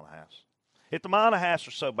 not at mile-and-a-halfs. If the mile-and-a-halfs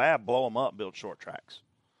are so bad, blow them up, build short tracks.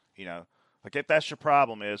 You know, like if that's your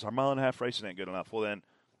problem is our mile-and-a-half racing ain't good enough, well then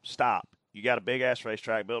stop. You got a big-ass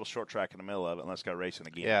racetrack, build a short track in the middle of it, and let's go racing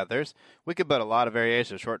again. Yeah, we could put a lot of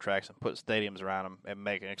variations of short tracks and put stadiums around them and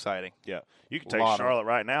make it exciting. Yeah, you can take Charlotte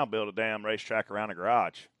right now, build a damn racetrack around the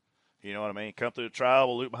garage. You know what I mean? Come through the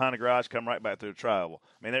trial, loop behind the garage, come right back through the trial.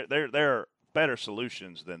 I mean, there are better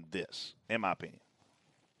solutions than this, in my opinion.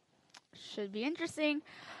 Should be interesting.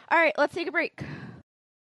 All right, let's take a break.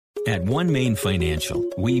 At One Main Financial,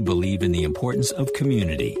 we believe in the importance of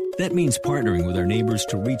community. That means partnering with our neighbors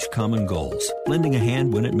to reach common goals, lending a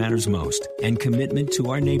hand when it matters most, and commitment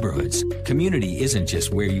to our neighborhoods. Community isn't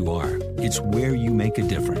just where you are, it's where you make a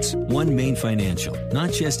difference. One Main Financial,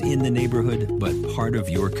 not just in the neighborhood, but part of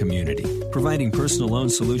your community. Providing personal loan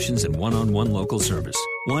solutions and one-on-one local service.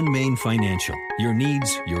 One Main Financial, your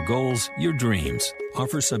needs, your goals, your dreams.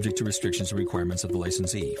 Offer subject to restrictions and requirements of the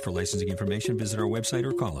licensee. For licensing information, visit our website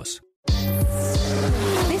or call us.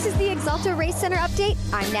 This is the Axalta Race Center update.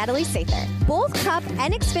 I'm Natalie Sather. Both Cup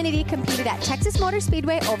and Xfinity competed at Texas Motor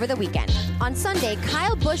Speedway over the weekend. On Sunday,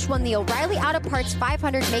 Kyle Busch won the O'Reilly Auto Parts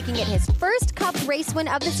 500, making it his first Cup race win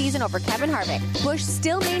of the season over Kevin Harvick. Busch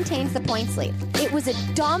still maintains the points lead. It was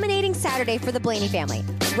a dominating Saturday for the Blaney family.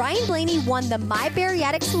 Ryan Blaney won the My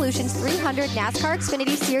Bariatric Solutions 300 NASCAR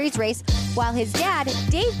Xfinity Series race, while his dad,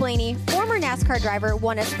 Dave Blaney, former NASCAR driver,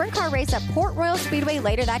 won a sprint car race at Port Royal Speedway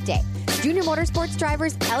later that day. Junior Motorsports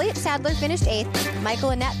drivers Elliott Sadler finished 8th, Michael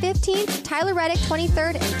Annett 15th, Tyler Reddick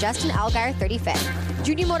 23rd, and Justin Allgaier 35th.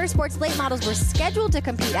 Junior Motorsports late models were scheduled to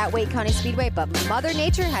compete at Wake County Speedway, but Mother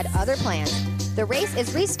Nature had other plans. The race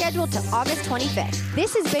is rescheduled to August 25th.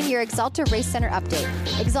 This has been your Axalta Race Center update.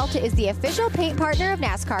 Axalta is the official paint partner of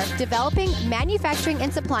NASCAR, developing, manufacturing,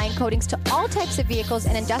 and supplying coatings to all types of vehicles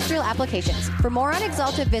and industrial applications. For more on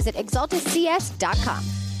Axalta, visit axaltacs.com.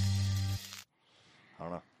 I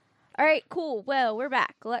don't know. All right, cool. Well, we're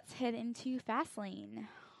back. Let's head into Fastlane.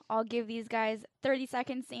 I'll give these guys 30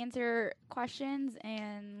 seconds to answer questions,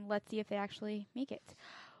 and let's see if they actually make it.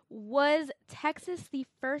 Was Texas the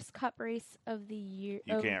first Cup race of the year?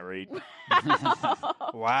 You can't read.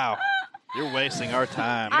 Wow. You're wasting our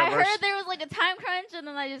time. I heard there was like a time crunch, and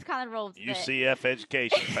then I just kind of rolled with it. UCF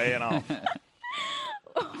education paying off.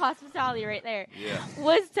 Hospitality right there. Yeah.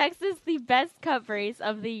 Was Texas the best Cup race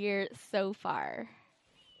of the year so far?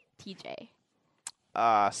 TJ.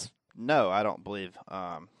 No, I don't believe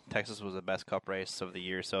Texas was the best Cup race of the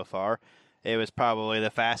year so far. It was probably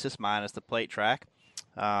the fastest minus the plate track.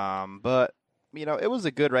 But, you know, it was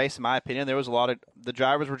a good race in my opinion. There was a lot of – the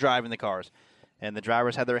drivers were driving the cars, and the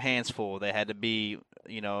drivers had their hands full. They had to be,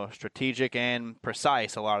 you know, strategic and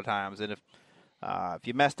precise a lot of times. And if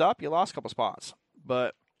you messed up, you lost a couple spots.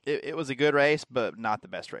 But it was a good race, but not the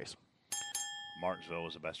best race. Martinsville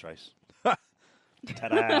was the best race.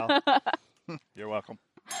 Ta-da. You're welcome.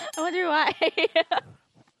 I wonder why.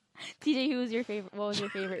 TJ, who was your favorite? What was your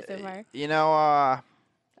favorite so far? You know, I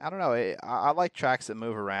don't know. I like tracks that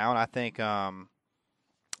move around. I think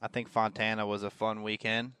Fontana was a fun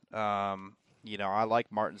weekend. You know, I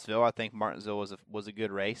like Martinsville. I think Martinsville was a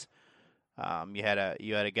good race. You had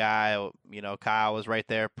a guy. You know, Kyle was right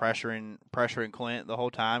there pressuring Clint the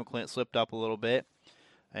whole time. Clint slipped up a little bit.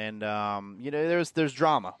 And, you know, there's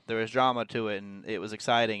drama. There was drama to it, and it was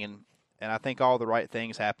exciting. And I think all the right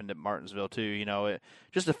things happened at Martinsville, too. You know,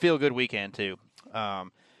 just a feel-good weekend, too. But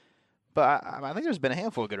I think there's been a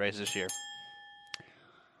handful of good races this year.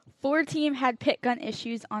 Ford team had pit gun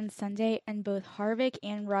issues on Sunday, and both Harvick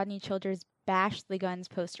and Rodney Childers bashed the guns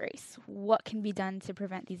post-race. What can be done to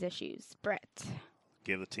prevent these issues? Brett.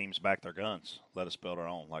 Give the teams back their guns. Let us build our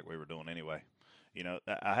own like we were doing anyway. You know,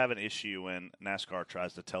 I have an issue when NASCAR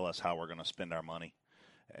tries to tell us how we're going to spend our money,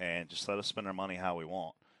 and just let us spend our money how we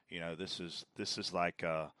want. You know, this is like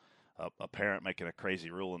a parent making a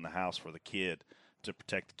crazy rule in the house for the kid to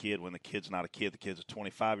protect the kid when the kid's not a kid. The kid's a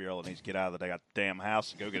 25-year-old and needs to get out of the damn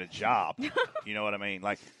house and go get a job. You know what I mean?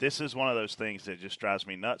 Like, this is one of those things that just drives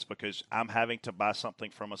me nuts because I'm having to buy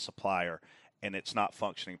something from a supplier and it's not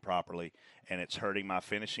functioning properly, and it's hurting my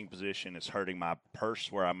finishing position. It's hurting my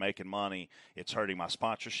purse where I'm making money. It's hurting my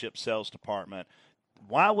sponsorship sales department.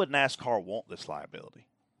 Why would NASCAR want this liability?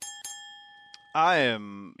 I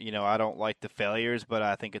don't like the failures, but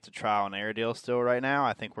I think it's a trial and error deal still right now.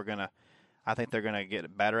 I think they're gonna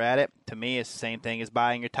get better at it. To me, it's the same thing as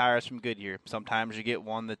buying your tires from Goodyear. Sometimes you get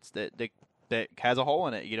one that has a hole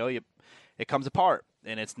in it. You know, it comes apart,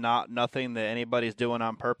 and it's nothing that anybody's doing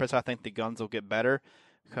on purpose. I think the guns will get better.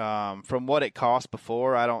 From what it cost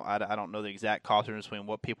before, I don't know the exact cost difference between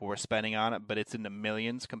what people were spending on it, but it's in the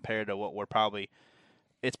millions compared to what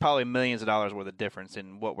it's probably millions of dollars worth of difference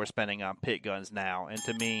in what we're spending on pit guns now. And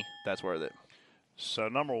to me, that's worth it. So,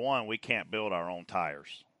 number one, we can't build our own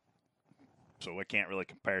tires. So we can't really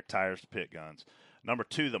compare tires to pit guns. Number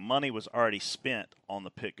two, the money was already spent on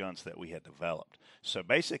the pit guns that we had developed. So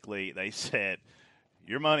basically, they said,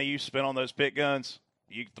 your money you spent on those pit guns,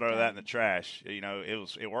 you can throw that in the trash. You know,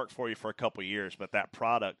 it worked for you for a couple of years, but that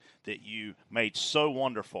product that you made so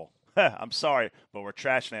wonderful, I'm sorry, but we're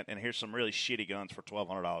trashing it, and here's some really shitty guns for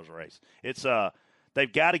 $1,200 a race. It's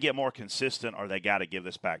they've got to get more consistent, or they got to give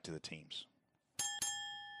this back to the teams.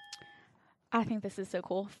 I think this is so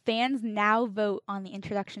cool. Fans now vote on the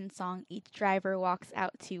introduction song each driver walks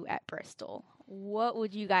out to at Bristol. What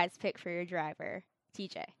would you guys pick for your driver,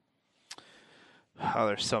 TJ? Oh,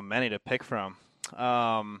 there's so many to pick from.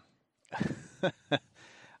 I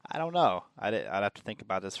don't know. I'd have to think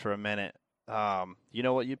about this for a minute. You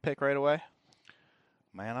know what you'd pick right away?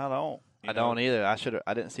 Man, I don't. I don't either.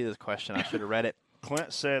 I didn't see this question. I should have read it.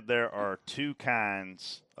 Clint said there are two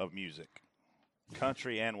kinds of music,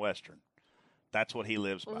 country and Western. That's what he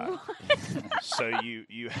lives by. So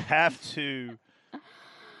you have to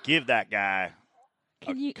give that guy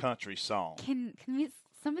a country song. Can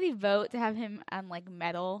somebody vote to have him on like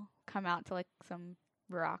metal come out to like some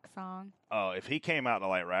rock song? Oh, if he came out to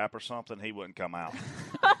like rap or something, he wouldn't come out.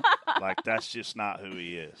 Like that's just not who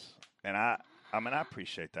he is. And I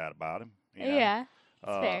appreciate that about him. You know? Yeah,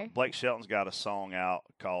 it's fair. Blake Shelton's got a song out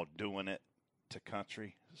called "Doing It" to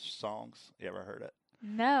country songs. You ever heard it?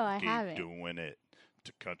 No, I keep haven't. Doing it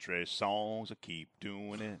to country songs. I keep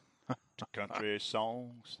doing it to country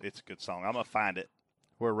songs. It's a good song. I'm gonna find it.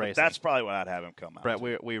 We're racing. But that's probably what I'd have him come out. Brett,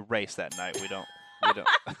 we race that night. We don't.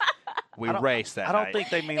 We race that night. I don't think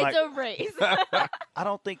they mean It's like a race. I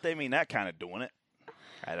don't think they mean that kind of doing it.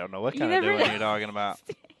 I don't know what kind of doing you're talking about.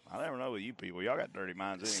 I never know with you people. Y'all got dirty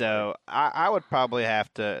minds anyway. So I would probably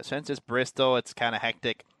have to, since it's Bristol, it's kind of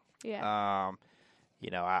hectic. Yeah. You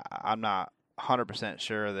know, I'm not 100%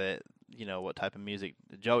 sure that, you know, what type of music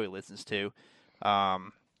Joey listens to.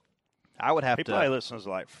 I would have he to. He probably listens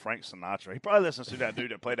to like Frank Sinatra. He probably listens to that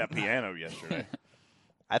dude that played that piano yesterday.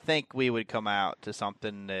 I think we would come out to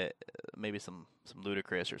something that maybe some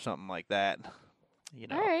Ludacris or something like that. You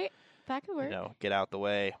know. All right, that could work. You know, get out the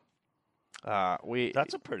way.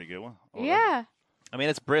 That's a pretty good one. Yeah. I mean,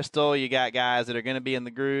 it's Bristol. You got guys that are going to be in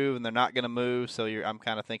the groove and they're not going to move. So I'm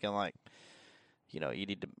kind of thinking like, you know, you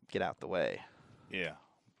need to get out the way. Yeah.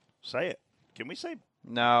 Say it. Can we say?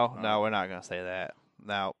 No, we're not going to say that.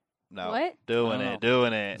 No. What? Doing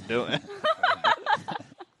it.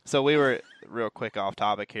 So we were real quick off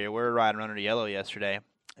topic here. We were riding under yellow yesterday,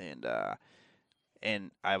 and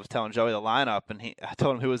I was telling Joey the lineup, and I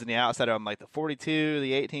told him who was in the outsider. I'm like the 42,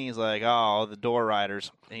 the 18. He's like, oh, the door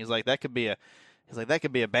riders, and he's like that could be a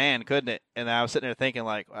band, couldn't it? And I was sitting there thinking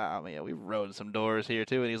like, wow, man, we rode some doors here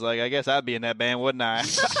too. And he's like, I guess I'd be in that band, wouldn't I?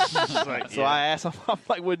 So I asked him, I'm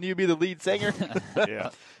like, wouldn't you be the lead singer? Yeah.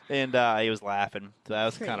 And he was laughing. So that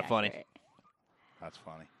was kind of funny. That's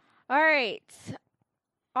funny. All right.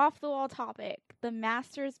 Off the wall topic. The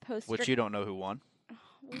Masters post. Which you don't know who won.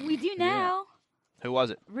 We do now. Who was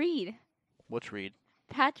it? Reed. Which Reed?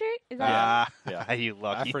 Patrick? Is that yeah. You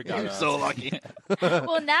lucky. I forgot. You're so lucky.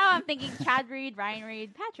 Well, now I'm thinking Chad Reed, Ryan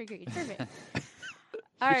Reed, Patrick Reed. Perfect.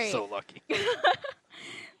 All right. You're so lucky.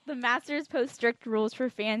 The Masters post strict rules for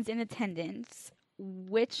fans in attendance.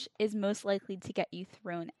 Which is most likely to get you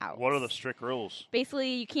thrown out? What are the strict rules?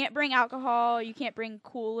 Basically, you can't bring alcohol, you can't bring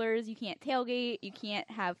coolers, you can't tailgate, you can't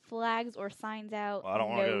have flags or signs out. Well, I don't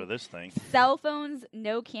want to go to this thing. Cell phones,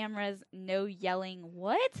 no cameras, no yelling.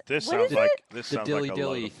 What? This what sounds is like it? this The sounds dilly like a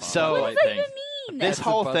dilly. load of fun. So What does that even mean? This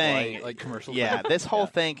whole Bud thing, Light, like commercial. yeah, this whole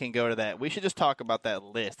thing can go to that. We should just talk about that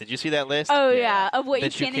list. Did you see that list? Oh yeah, of what you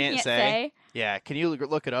That can and can't say. Yeah, can you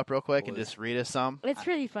look it up real quick and just read us some? It's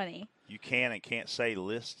really funny. You can and can't say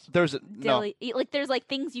lists. There's There's like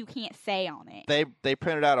things you can't say on it. They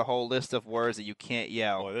printed out a whole list of words that you can't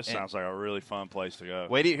yell. Boy, this sounds like a really fun place to go.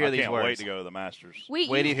 Wait till you hear I these can't words. wait to go to the Masters. Wait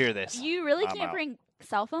till you hear this. You really I'm can't out. bring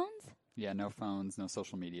cell phones? Yeah, no phones, no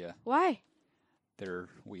social media. Why? They're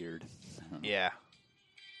weird. Yeah.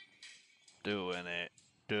 Doing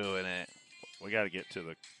it. We got to get to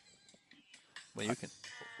the. Well, you can.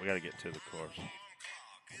 We got to get to the chorus.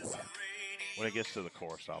 When it gets to the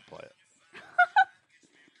chorus, I'll play it.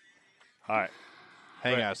 All right.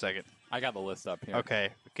 Hang on a second. I got the list up here. Okay,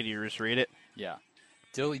 can you just read it? Yeah.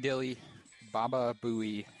 Dilly dilly, baba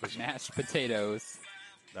booey, mashed potatoes,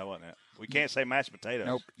 That wasn't it. We can't say mashed potatoes.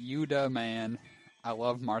 Nope. Yuda, man. I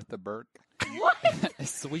love Martha Burke. What?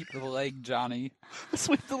 Sweep the leg, Johnny.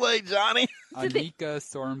 Sweep the leg, Johnny. Anika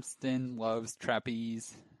Sormston loves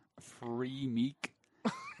trapeze. Free Meek.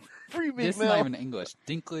 Free Meek This is Mill. not even English.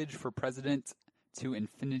 Dinklage for president to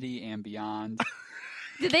infinity and beyond.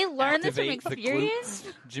 Did they learn this from Activate the experience?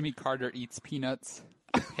 glutes. Jimmy Carter eats peanuts.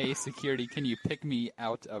 Hey, security, can you pick me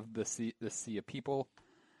out of the sea of people?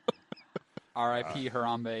 R.I.P.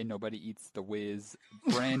 Harambe, nobody eats the whiz.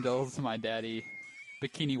 Brandles, my daddy.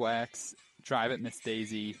 Bikini Wax. Drive it, Miss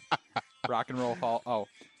Daisy. Rock and Roll Hall. Oh,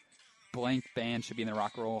 blank band should be in the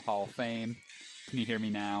Rock and Roll Hall of Fame. Can you hear me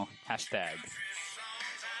now? Hashtag.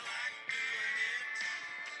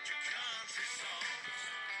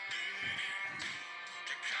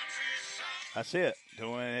 That's it.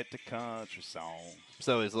 Doing it to country songs.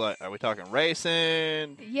 So he's like, are we talking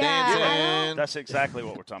racing, Yeah. dancing? That's exactly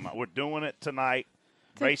what we're talking about. We're doing it tonight.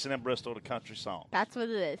 Racing in Bristol to country songs. That's what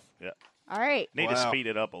it is. Yeah. All right. Need to Wow. speed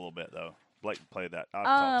it up a little bit, though. Blake played that. I'll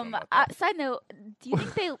talk to him about that. Side note, do you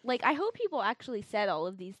think they like? I hope people actually said all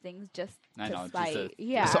of these things just I to know, just spite. to-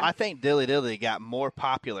 Yeah. So I think Dilly Dilly got more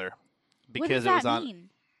popular what because does it was that on. mean?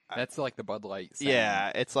 That's like the Bud Light sound.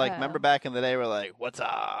 Yeah, it's like Oh. remember back in the day, we're like, "What's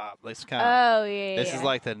up?" This kind of. Oh yeah. This yeah. is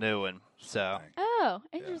like the new one. So Oh,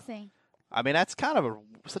 interesting. I mean, that's kind of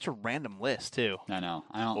such a random list too. I know.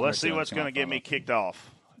 I don't. Well, let's see understand what's going to coming get from me it. kicked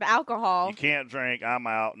off. The alcohol. You can't drink. I'm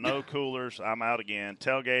out. No coolers. I'm out again.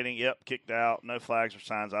 Tailgating. Yep, kicked out. No flags or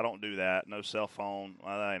signs. I don't do that. No cell phone.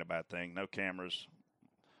 Well, that ain't a bad thing. No cameras.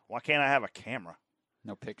 Why can't I have a camera?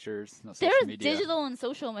 No pictures. No social There's media. digital and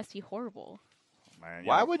social must be horrible. Man,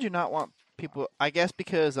 Why y'all- would you not want people? I guess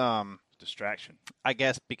because distraction?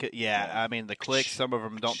 yeah. I mean the clicks. Some of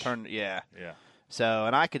them don't turn. Yeah. Yeah. So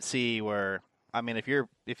and I could see where I mean if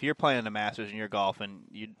you're playing the Masters and you're golfing,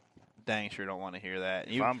 you dang sure don't want to hear that.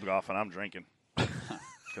 If I'm golfing, I'm drinking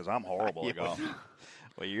because I'm horrible at Yeah. golf.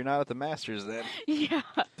 Well, you're not at the Masters then. Yeah.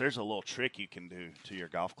 There's a little trick you can do to your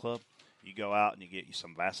golf club. You go out and you get you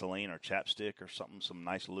some Vaseline or chapstick or something, some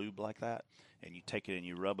nice lube like that, and you take it and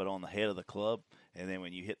you rub it on the head of the club, and then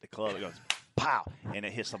when you hit the club, it goes pow, and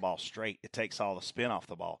it hits the ball straight. It takes all the spin off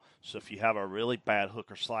the ball. So if you have a really bad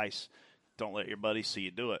hook or slice, don't let your buddies see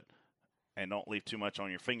you do it. And don't leave too much on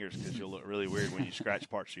your fingers because you'll look really weird when you scratch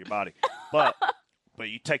parts of your body. But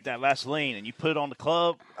you take that Vaseline and you put it on the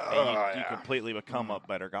club, and you completely become a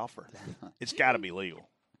better golfer. It's got to be legal.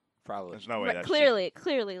 Probably. There's no way Right, that's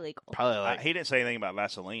clearly legal. Probably like, he didn't say anything about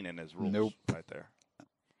Vaseline in his rules. Nope. Right there.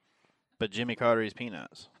 but Jimmy Carter eats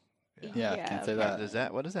peanuts. Yeah, can't say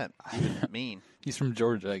that. What does that even mean? He's from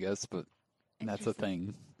Georgia, I guess, but that's a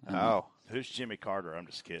thing. I mean, Oh, Who's Jimmy Carter? I'm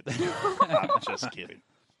just kidding. I'm just kidding.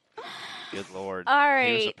 good Lord. All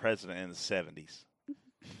He was right. a president in the 70s.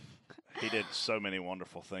 He did so many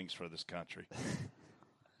wonderful things for this country.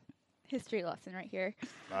 History lesson right here.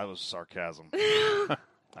 That was sarcasm,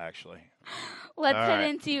 actually. Let's All head right.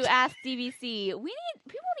 into Ask DVC. People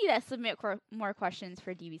need to submit more questions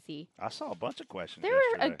for DVC. I saw a bunch of questions There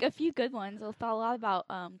were yesterday. a few good ones. We thought a lot about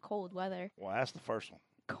cold weather. Well, ask the first one.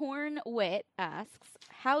 Corn Wit asks,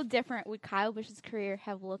 how different would Kyle Busch's career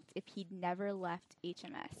have looked if he'd never left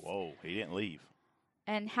HMS? Whoa, he didn't leave.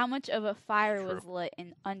 And how much of a fire was lit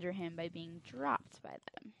under him by being dropped by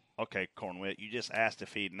them? Okay, Cornwit, you just asked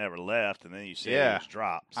if he'd never left, and then you said Yeah. he was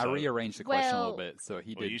dropped. I so- rearranged the question a Well- little bit, so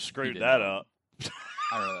he Well, did. you he screwed did that know. up.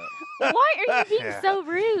 Why are you being so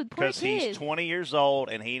rude? Poor Because he's kid. 20 years old,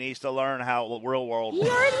 and he needs to learn how real world He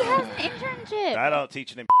works. already has an internship. I don't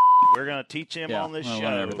teach him. We're going to teach him Yeah, on this well, show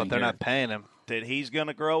whatever. But they're not paying him. that he's going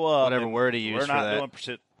to grow up. Whatever and word he used We're for not that.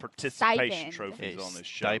 doing participation Stipend. trophies A on this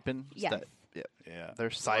show. stipend? Yes. Yep. Yeah. They're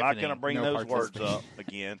We're not going to siphoning. bring No those words participation. up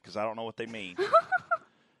again because I don't know what they mean.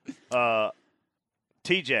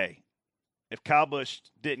 TJ, if Kyle Busch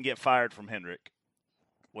didn't get fired from Hendrick,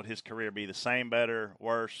 would his career be the same, better,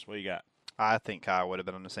 worse? What do you got? I think Kyle would have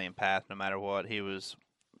been on the same path no matter what. He's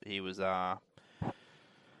a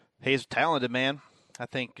talented man. I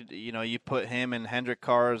think you put him in Hendrick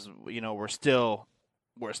cars. We're still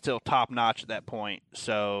top notch at that point.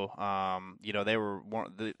 So they were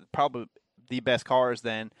probably the best cars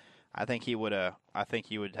then. I think he would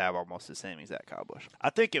have almost the same exact Kyle Busch. I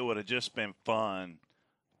think it would have just been fun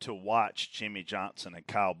to watch Jimmy Johnson and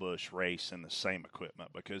Kyle Busch race in the same equipment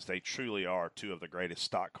because they truly are two of the greatest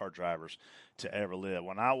stock car drivers to ever live.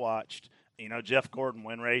 When I watched, Jeff Gordon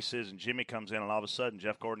win races and Jimmy comes in and all of a sudden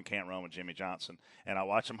Jeff Gordon can't run with Jimmy Johnson. And I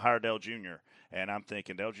watch him hire Dale Jr. and I'm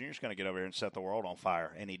thinking Dale Jr. is going to get over here and set the world on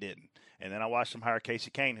fire, and he didn't. And then I watched him hire Casey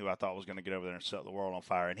Kane, who I thought was going to get over there and set the world on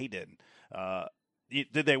fire, and he didn't.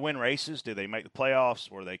 Did they win races? Did they make the playoffs?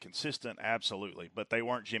 Were they consistent? Absolutely. But they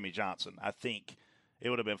weren't Jimmy Johnson. I think it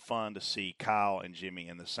would have been fun to see Kyle and Jimmy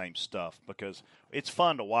in the same stuff because it's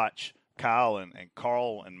fun to watch Kyle and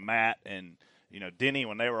Carl and Matt and Denny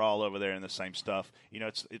when they were all over there in the same stuff.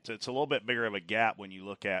 It's a little bit bigger of a gap when you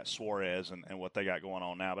look at Suarez and what they got going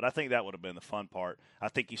on now. But I think that would have been the fun part. I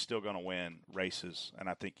think he's still going to win races, and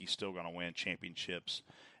I think he's still going to win championships.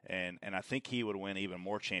 And I think he would win even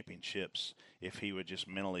more championships if he would just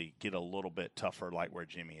mentally get a little bit tougher like where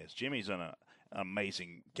Jimmy is. Jimmy's an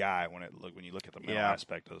amazing guy when you look at the mental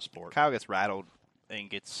aspect of the sport. Kyle gets rattled and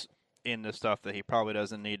gets into stuff that he probably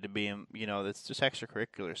doesn't need to be in. That's just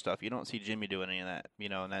extracurricular stuff. You don't see Jimmy doing any of that.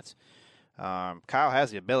 And that's Kyle has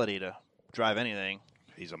the ability to drive anything.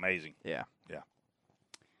 He's amazing. Yeah. Yeah.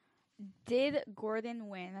 Did Gordon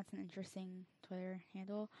win? That's an interesting Twitter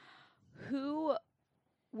handle. Who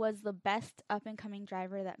was the best up-and-coming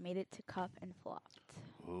driver that made it to Cup and flopped?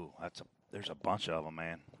 Ooh, there's a bunch of them,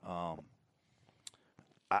 man.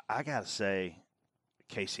 I got to say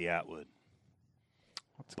Casey Atwood.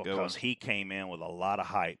 Because he came in with a lot of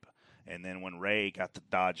hype. And then when Ray got the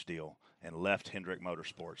Dodge deal and left Hendrick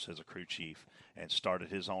Motorsports as a crew chief and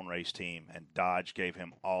started his own race team, and Dodge gave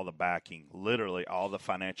him all the backing, literally all the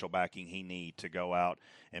financial backing he needed to go out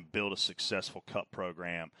and build a successful Cup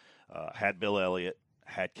program, had Bill Elliott,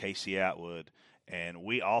 had Casey Atwood, and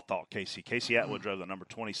we all thought Casey Atwood drove the number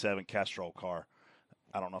 27 Castrol car.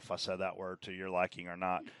 I don't know if I said that word to your liking or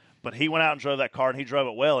not. But he went out and drove that car, and he drove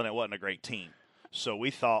it well, and it wasn't a great team. So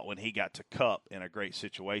we thought when he got to Cup in a great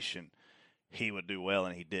situation, he would do well,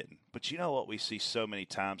 and he didn't. But you know what we see so many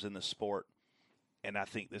times in the sport, and I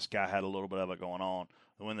think this guy had a little bit of it going on.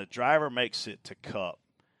 When the driver makes it to Cup,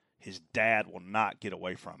 his dad will not get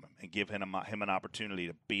away from him and give him an opportunity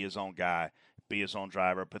to be his own guy, be his own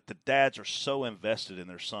driver. But the dads are so invested in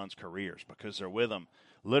their sons' careers because they're with them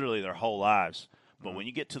literally their whole lives. But when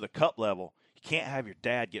you get to the Cup level, you can't have your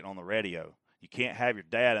dad getting on the radio. You can't have your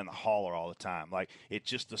dad in the hauler all the time. Like, it's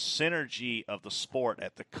just the synergy of the sport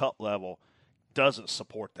at the Cup level doesn't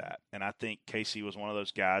support that. And I think Casey was one of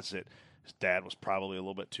those guys that his dad was probably a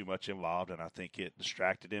little bit too much involved, and I think it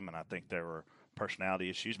distracted him, and I think there were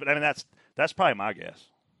personality issues. But, I mean, that's probably my guess.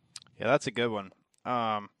 Yeah, that's a good one.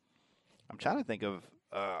 I'm trying to think of,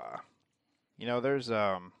 there's, there's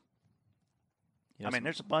a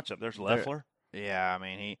bunch of there's Leffler.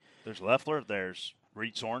 There's Leffler. There's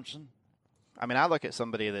Reed Sorensen. I mean, I look at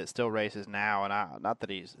somebody that still races now, and not that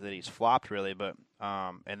he's flopped really, but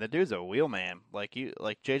and the dude's a wheelman, like JJ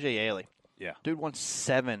Yaley. Yeah, dude won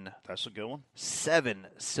 7. That's a good one. 7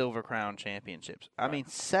 Silver Crown championships. I mean,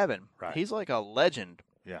 7. Right. He's like a legend.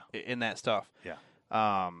 Yeah. In that stuff. Yeah.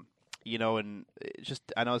 And it's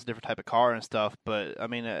just I know it's a different type of car and stuff, but I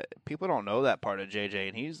mean, people don't know that part of JJ,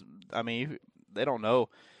 and they don't know.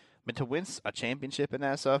 But to win a championship in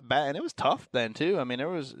that stuff, and it was tough then too. I mean,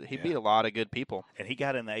 he beat a lot of good people, and he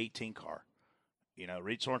got in the 18 car.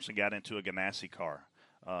 Reed Sorensen got into a Ganassi car.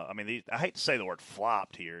 I hate to say the word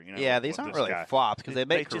flopped here. These aren't really flops because they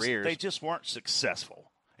make careers. They just weren't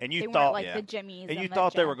successful, and you they thought weren't like the Jimmys, and you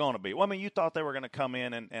thought they were going to be. Well, I mean, you thought they were going to come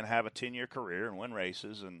in and have a 10-year career and win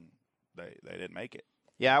races, and they didn't make it.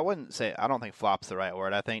 Yeah, I don't think flop's the right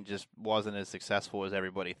word. I think just wasn't as successful as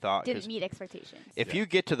everybody thought. Didn't meet expectations. If you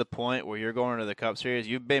get to the point where you're going to the Cup Series,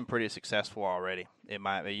 you've been pretty successful already.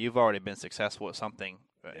 You've already been successful at something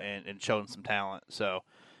and shown some talent. So,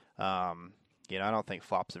 I don't think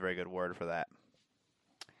flop's a very good word for that.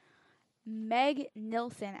 Meg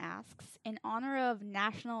Nilsson asks, in honor of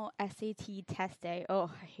National SAT Test Day, I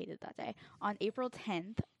hated that day, on April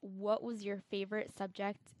 10th, what was your favorite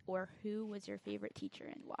subject or who was your favorite teacher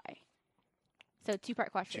and why? So,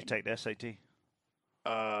 2-part question. Did you take the SAT?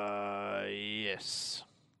 Yes.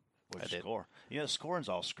 What'd you score? The scoring's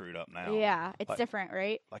all screwed up now. Yeah, it's different,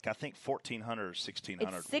 right? Like, I think 1,400 or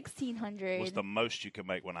 1,600. It's 1,600. Was the most you could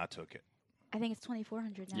make when I took it. I think it's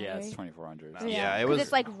 2,400 now. Yeah, right? it's 2,400. Yeah, it was.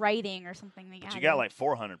 It's like writing or something. But you got like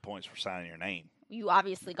 400 points for signing your name. You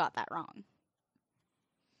obviously got that wrong.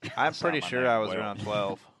 I'm pretty sure I was around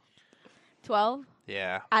 12. 12?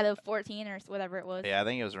 Yeah. Out of 14 or whatever it was. Yeah, I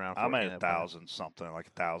think it was around 14. I made 1,000 something,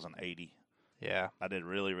 like 1,080. Yeah. I did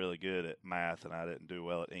really, really good at math, and I didn't do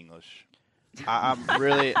well at English. I'm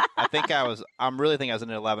really thinking I was in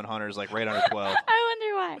the 1100s, like right under 12. I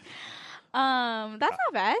wonder why. That's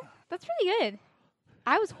not bad. That's pretty good.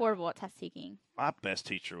 I was horrible at test taking. My best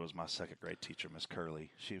teacher was my 2nd grade teacher, Miss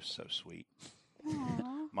Curley. She was so sweet.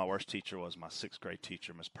 Aww. My worst teacher was my 6th grade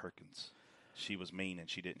teacher, Miss Perkins. She was mean and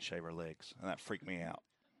she didn't shave her legs, and that freaked me out.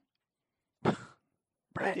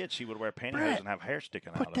 Brett, They did. She would wear pantyhose Brett, and have hair sticking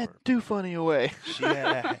out put of that her. do funny away. She would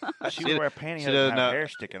wear pantyhose and doesn't have know. hair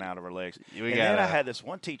sticking out of her legs. We And gotta- then I had this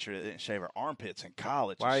one teacher that didn't shave her armpits in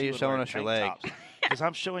college. Why are you showing us your leg? Because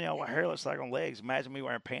I'm showing y'all what hair looks like on legs. Imagine me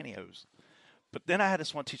wearing pantyhose. But then I had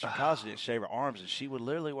this one teacher in college that didn't shave her arms, and she would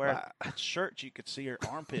literally wear a shirt you could see her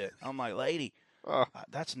armpit. I'm like, lady,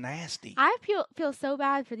 that's nasty. I feel so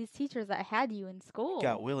bad for these teachers that had you in school. You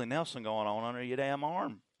got Willie Nelson going on under your damn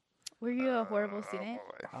arm. Were you a horrible student?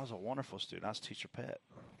 I was a wonderful student. I was teacher pet.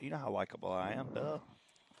 You know how likable I am, duh.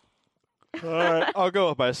 All right, I'll go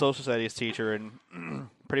with my social studies teacher in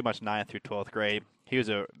pretty much 9th through 12th grade. He was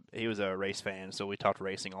a race fan, so we talked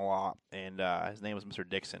racing a lot, and his name was Mr.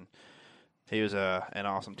 Dixon. He was an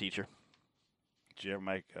awesome teacher. Did you ever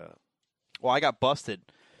make Well, I got busted.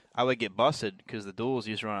 I would get busted because the duels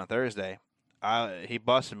used to run on Thursday. He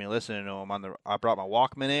busted me listening to him I brought my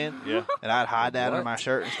Walkman in, and I'd hide that under my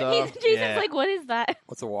shirt and stuff. Jason's like, what is that?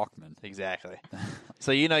 What's a Walkman? Exactly.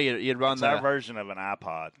 So you'd run it's the our version of an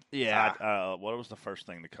iPod. Yeah. What was the first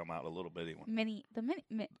thing to come out? A little bitty one. Mini.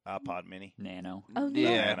 iPod Mini. Nano. Oh,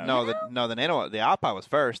 Yeah, Nano. the Nano, the iPod was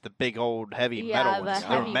first. The big old heavy metal ones. the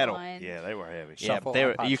They were heavy metal. one. Yeah, they were heavy. Yeah, Shuffle, they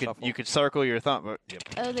were. iPod Shuffle. You could circle your thumb. But,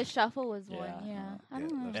 Oh, the shuffle was one. Yeah. I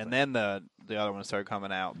don't know. and then the other ones started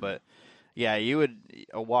coming out. But yeah, a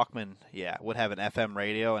Walkman. Yeah, would have an FM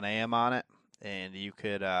radio and AM on it, and you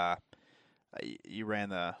could you ran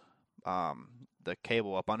the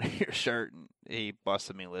cable up under your shirt, and he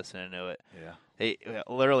busted me listening to it. Yeah. He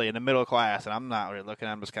literally in the middle of class, and I'm not really looking.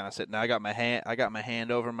 I'm just kind of sitting there. I got my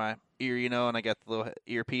hand over my ear, and I got the little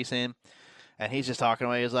earpiece in, and he's just talking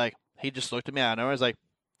away. He's like, he just looked at me out of nowhere. He's like,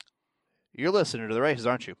 "You're listening to the races,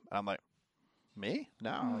 aren't you?" And I'm like, "Me?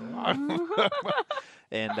 No."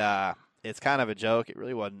 And it's kind of a joke. It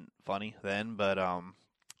really wasn't funny then, but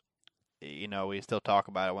we still talk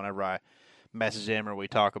about it whenever I message him or we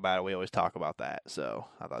talk about it. We always talk about that. So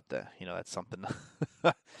I thought that that's something.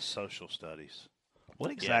 Social studies.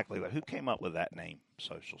 What exactly? Like, who came up with that name?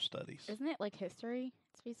 Social studies. Isn't it like history?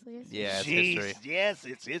 It's basically history. Yeah, it's Jeez, history. Yes,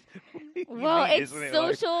 it's history. Well, it's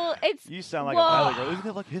social. It's You sound like well, a pilot. Isn't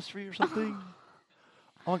it like history or something?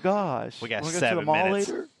 Oh my gosh. We got Wanna go to 7 the mall minutes.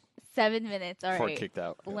 later? 7 minutes. All Before right. kicked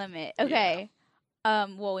out. Limit. Okay.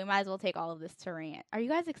 Well, we might as well take all of this to rant. Are you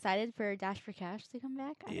guys excited for Dash for Cash to come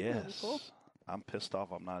back? I think it'll be Yes. cool. I'm pissed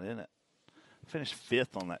off I'm not in it. Finished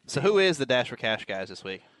 5th on that. So team. who is the Dash for Cash guys this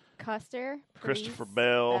week? Custer, Christopher Priest,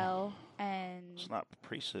 Bell. and It's not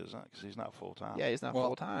Priest, is it? Because he's not full time. Yeah, he's not Well,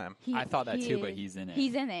 full time. I thought that too, but is. he's in it.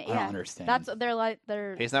 He's in it. I don't Yeah, understand. That's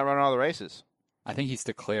they're. He's not running all the races. I think he's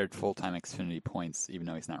declared full-time Xfinity points, even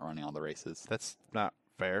though he's not running all the races. That's not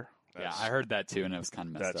fair. Yeah, I heard that too, and it was kind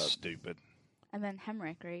of messed That's up. stupid. And then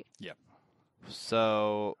Hemrick, right? Yep.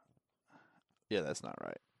 So, yeah, that's not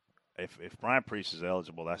right. If Brian Priest is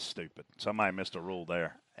eligible, that's stupid. Somebody missed a rule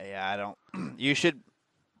there. Yeah, I don't. You should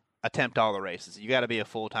attempt all the races. You got to be a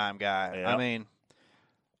full time guy. Yep. I mean,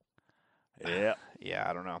 Yeah. yeah,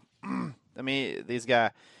 I don't know. I mean, these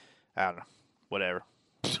guys, I don't know. Whatever.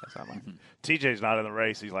 That's not my- TJ's not in the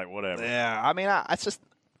race. He's like, whatever. yeah, I mean, it's just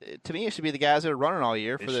to me, it should be the guys that are running all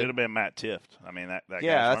year. It For should the have been Matt Tift. I mean, that Yeah, guy's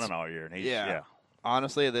that's- running all year, and he's yeah.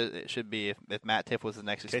 Honestly, it should be if Matt Tiff was the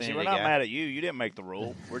next Casey, Xfinity we're not guy. mad at you. You didn't make the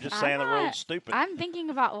rule. We're just I'm saying the not- rule's stupid. I'm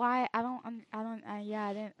thinking about why I don't. Yeah,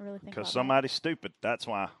 I didn't really think about Because somebody's stupid. That's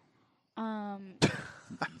why. that.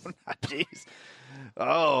 Jeez.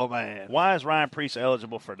 Oh man. Why is Ryan Priest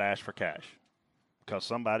eligible for Dash for Cash? Because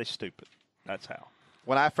somebody's stupid. That's how.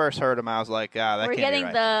 When I first heard him, I was like, that We're can't getting be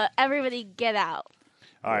right. the everybody get out.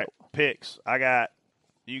 All right, picks.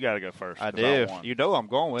 You got to go first. I 'cause do. won. You know who I'm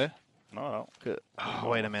going with. No, I don't. Good. Oh,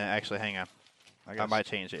 wait a minute. Actually, hang on. I might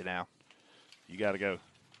change it now. You got to go.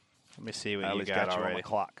 Let me see what you Ellie's got got you on already. the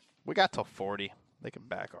clock. We got till 40. They can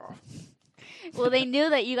back off. Well, they knew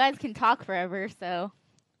that you guys can talk forever, so.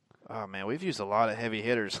 Oh man, we've used a lot of heavy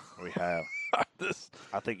hitters. We have.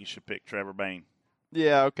 I think you should pick Trevor Bain.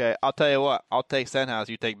 Yeah, okay. I'll tell you what. I'll take Stenhouse.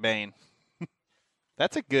 You take Bain.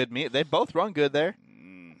 That's a good meet. They both run good there.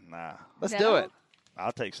 Nah. Let's No? do it.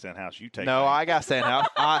 I'll take Stenhouse. You take No, Bain. I got Stenhouse.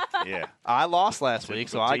 Yeah. I lost last week,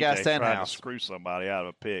 so I got TJ tried to Stenhouse. screw somebody out of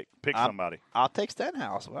a pick. Pick I'm- somebody. I'll take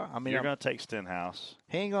Stenhouse. Well, I mean, You're going to take Stenhouse.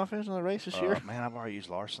 he ain't gonna finish on the race this year. Man, I've already used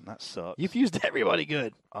Larson. That sucks. You've used everybody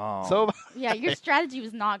good. Um, So Yeah, your strategy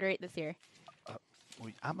was not great this year.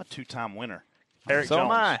 I'm a two-time winner. Eric So am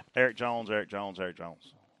Jones. I. Eric Jones. Eric Jones. Eric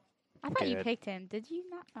Jones. I thought you Good. picked him. Did you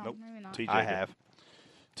not? Oh, Nope. maybe not. TJ I did. have.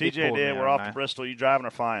 He TJ pulled me did. We're out, off man. to Bristol. You driving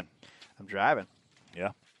or flying? I'm driving.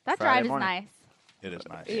 Yeah, That Friday drive is morning. nice. it is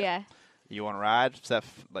nice. Yeah. You want to ride?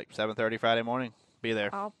 Like 7:30 Friday morning. Be there.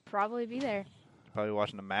 I'll probably be there. Probably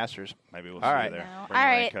watching the Masters. Maybe we'll All see right. you there. No. Bring All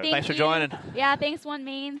your right. raincoat. Thanks for you. joining. Yeah, thanks, One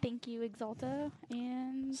Main. Thank you, Exalta.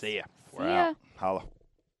 And See ya. We're see ya. out. Holla.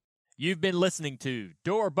 You've been listening to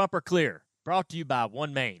Door Bumper Clear, brought to you by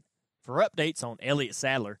One Main. For updates on Elliott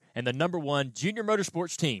Sadler and the #1 junior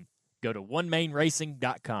motorsports team, go to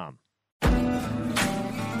onemainracing.com.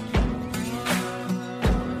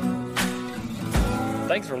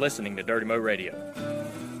 Thanks for listening to Dirty Mo Radio.